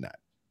up and whatnot.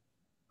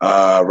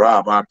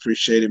 Rob, I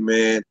appreciate it,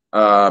 man.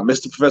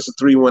 Mr. Professor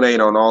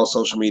 318 on all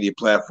social media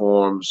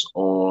platforms,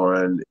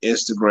 on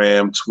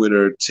Instagram,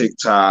 Twitter,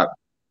 TikTok,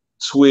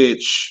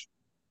 Twitch.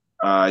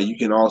 You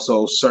can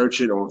also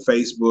search it on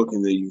Facebook,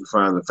 and then you can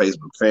find the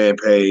Facebook fan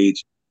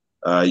page.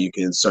 You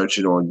can search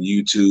it on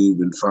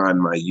YouTube and find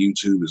my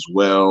YouTube as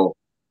well.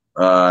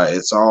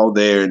 It's all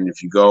there. And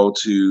if you go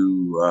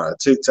to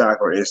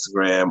TikTok or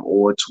Instagram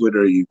or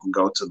Twitter, you can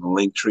go to the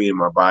link tree in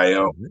my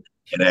bio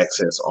and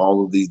access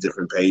all of these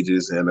different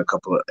pages and a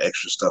couple of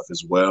extra stuff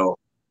as well.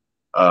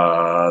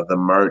 The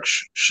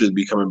merch should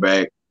be coming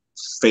back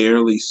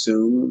fairly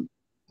soon.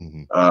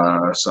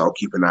 So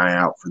keep an eye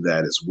out for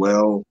that as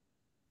well.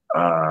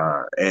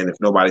 And if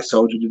nobody's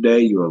told you today,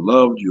 you are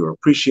loved, you are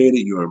appreciated,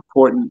 you are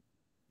important,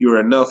 you are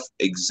enough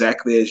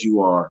exactly as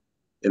you are,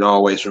 and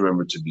always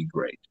remember to be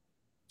great.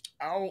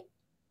 Oh,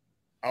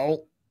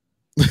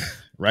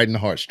 right in the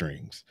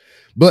heartstrings.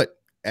 But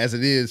as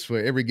it is for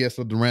every guest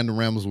of the Random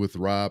Rambles with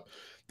Rob,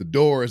 the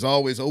door is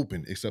always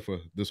open, except for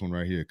this one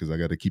right here, because I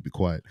got to keep it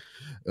quiet.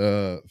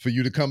 For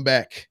you to come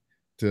back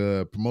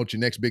to promote your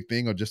next big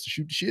thing or just to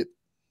shoot the shit.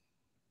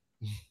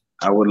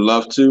 I would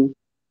love to.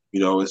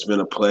 It's been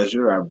a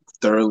pleasure. I've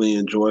thoroughly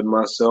enjoyed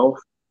myself.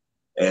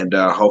 And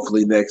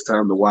hopefully next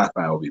time the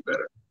Wi-Fi will be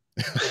better.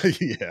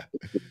 Yeah.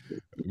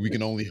 We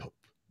can only hope.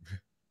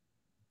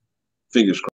 Fingers crossed.